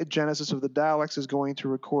 23, Genesis of the Daleks, is going to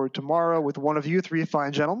record tomorrow with one of you 3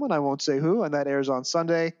 fine gentlemen. I won't say who, and that airs on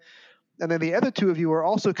Sunday. And then the other 2 of you are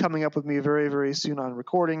also coming up with me very, very soon on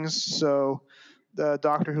recordings. So the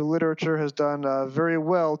Doctor Who Literature has done very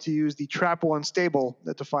well to use the Trap One stable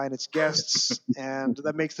to find its guests, and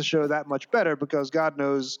that makes the show that much better, because God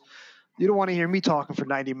knows you don't want to hear me talking for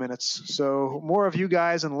 90 minutes. So more of you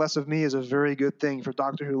guys and less of me is a very good thing for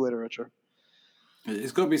Doctor Who Literature.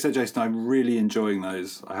 It's got to be said, Jason, I'm really enjoying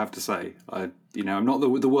those, I have to say. I'm not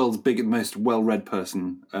the world's most well-read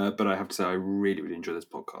person, but I have to say I really, really enjoy this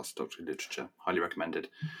podcast, Doctor Who Literature. Highly recommended.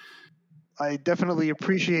 I definitely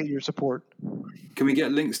appreciate your support. Can we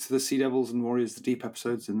get links to the Sea Devils and Warriors of the Deep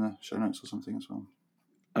episodes in the show notes or something as well?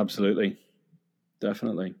 Absolutely.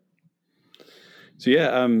 Definitely.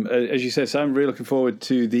 As you said, Sam, really looking forward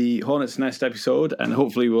to the Hornet's Nest episode, and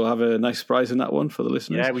hopefully we'll have a nice surprise in that one for the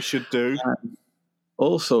listeners. Yeah, we should do.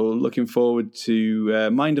 Also, looking forward to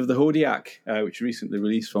Mind of the Hodiak, which recently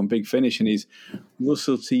released from Big Finish, and is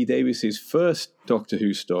Russell T Davies's first Doctor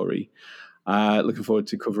Who story. Looking forward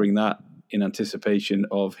to covering that in anticipation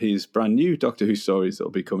of his brand new Doctor Who stories that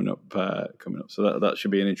will be coming up. So that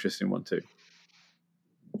should be an interesting one too.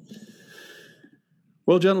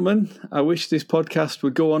 Well, gentlemen, I wish this podcast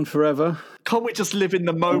would go on forever. Can't we just live in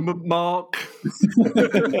the moment, Mark?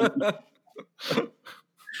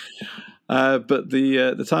 But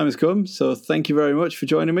the time has come, so thank you very much for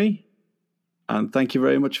joining me, and thank you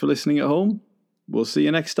very much for listening at home. We'll see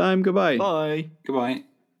you next time. Goodbye. Bye. Goodbye.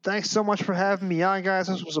 Thanks so much for having me on, guys.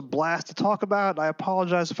 This was a blast to talk about. I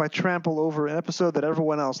apologize if I trample over an episode that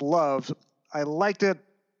everyone else loved. I liked it,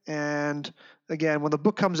 and again, when the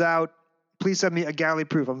book comes out, please send me a galley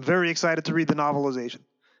proof. I'm very excited to read the novelization.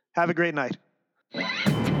 Have a great night.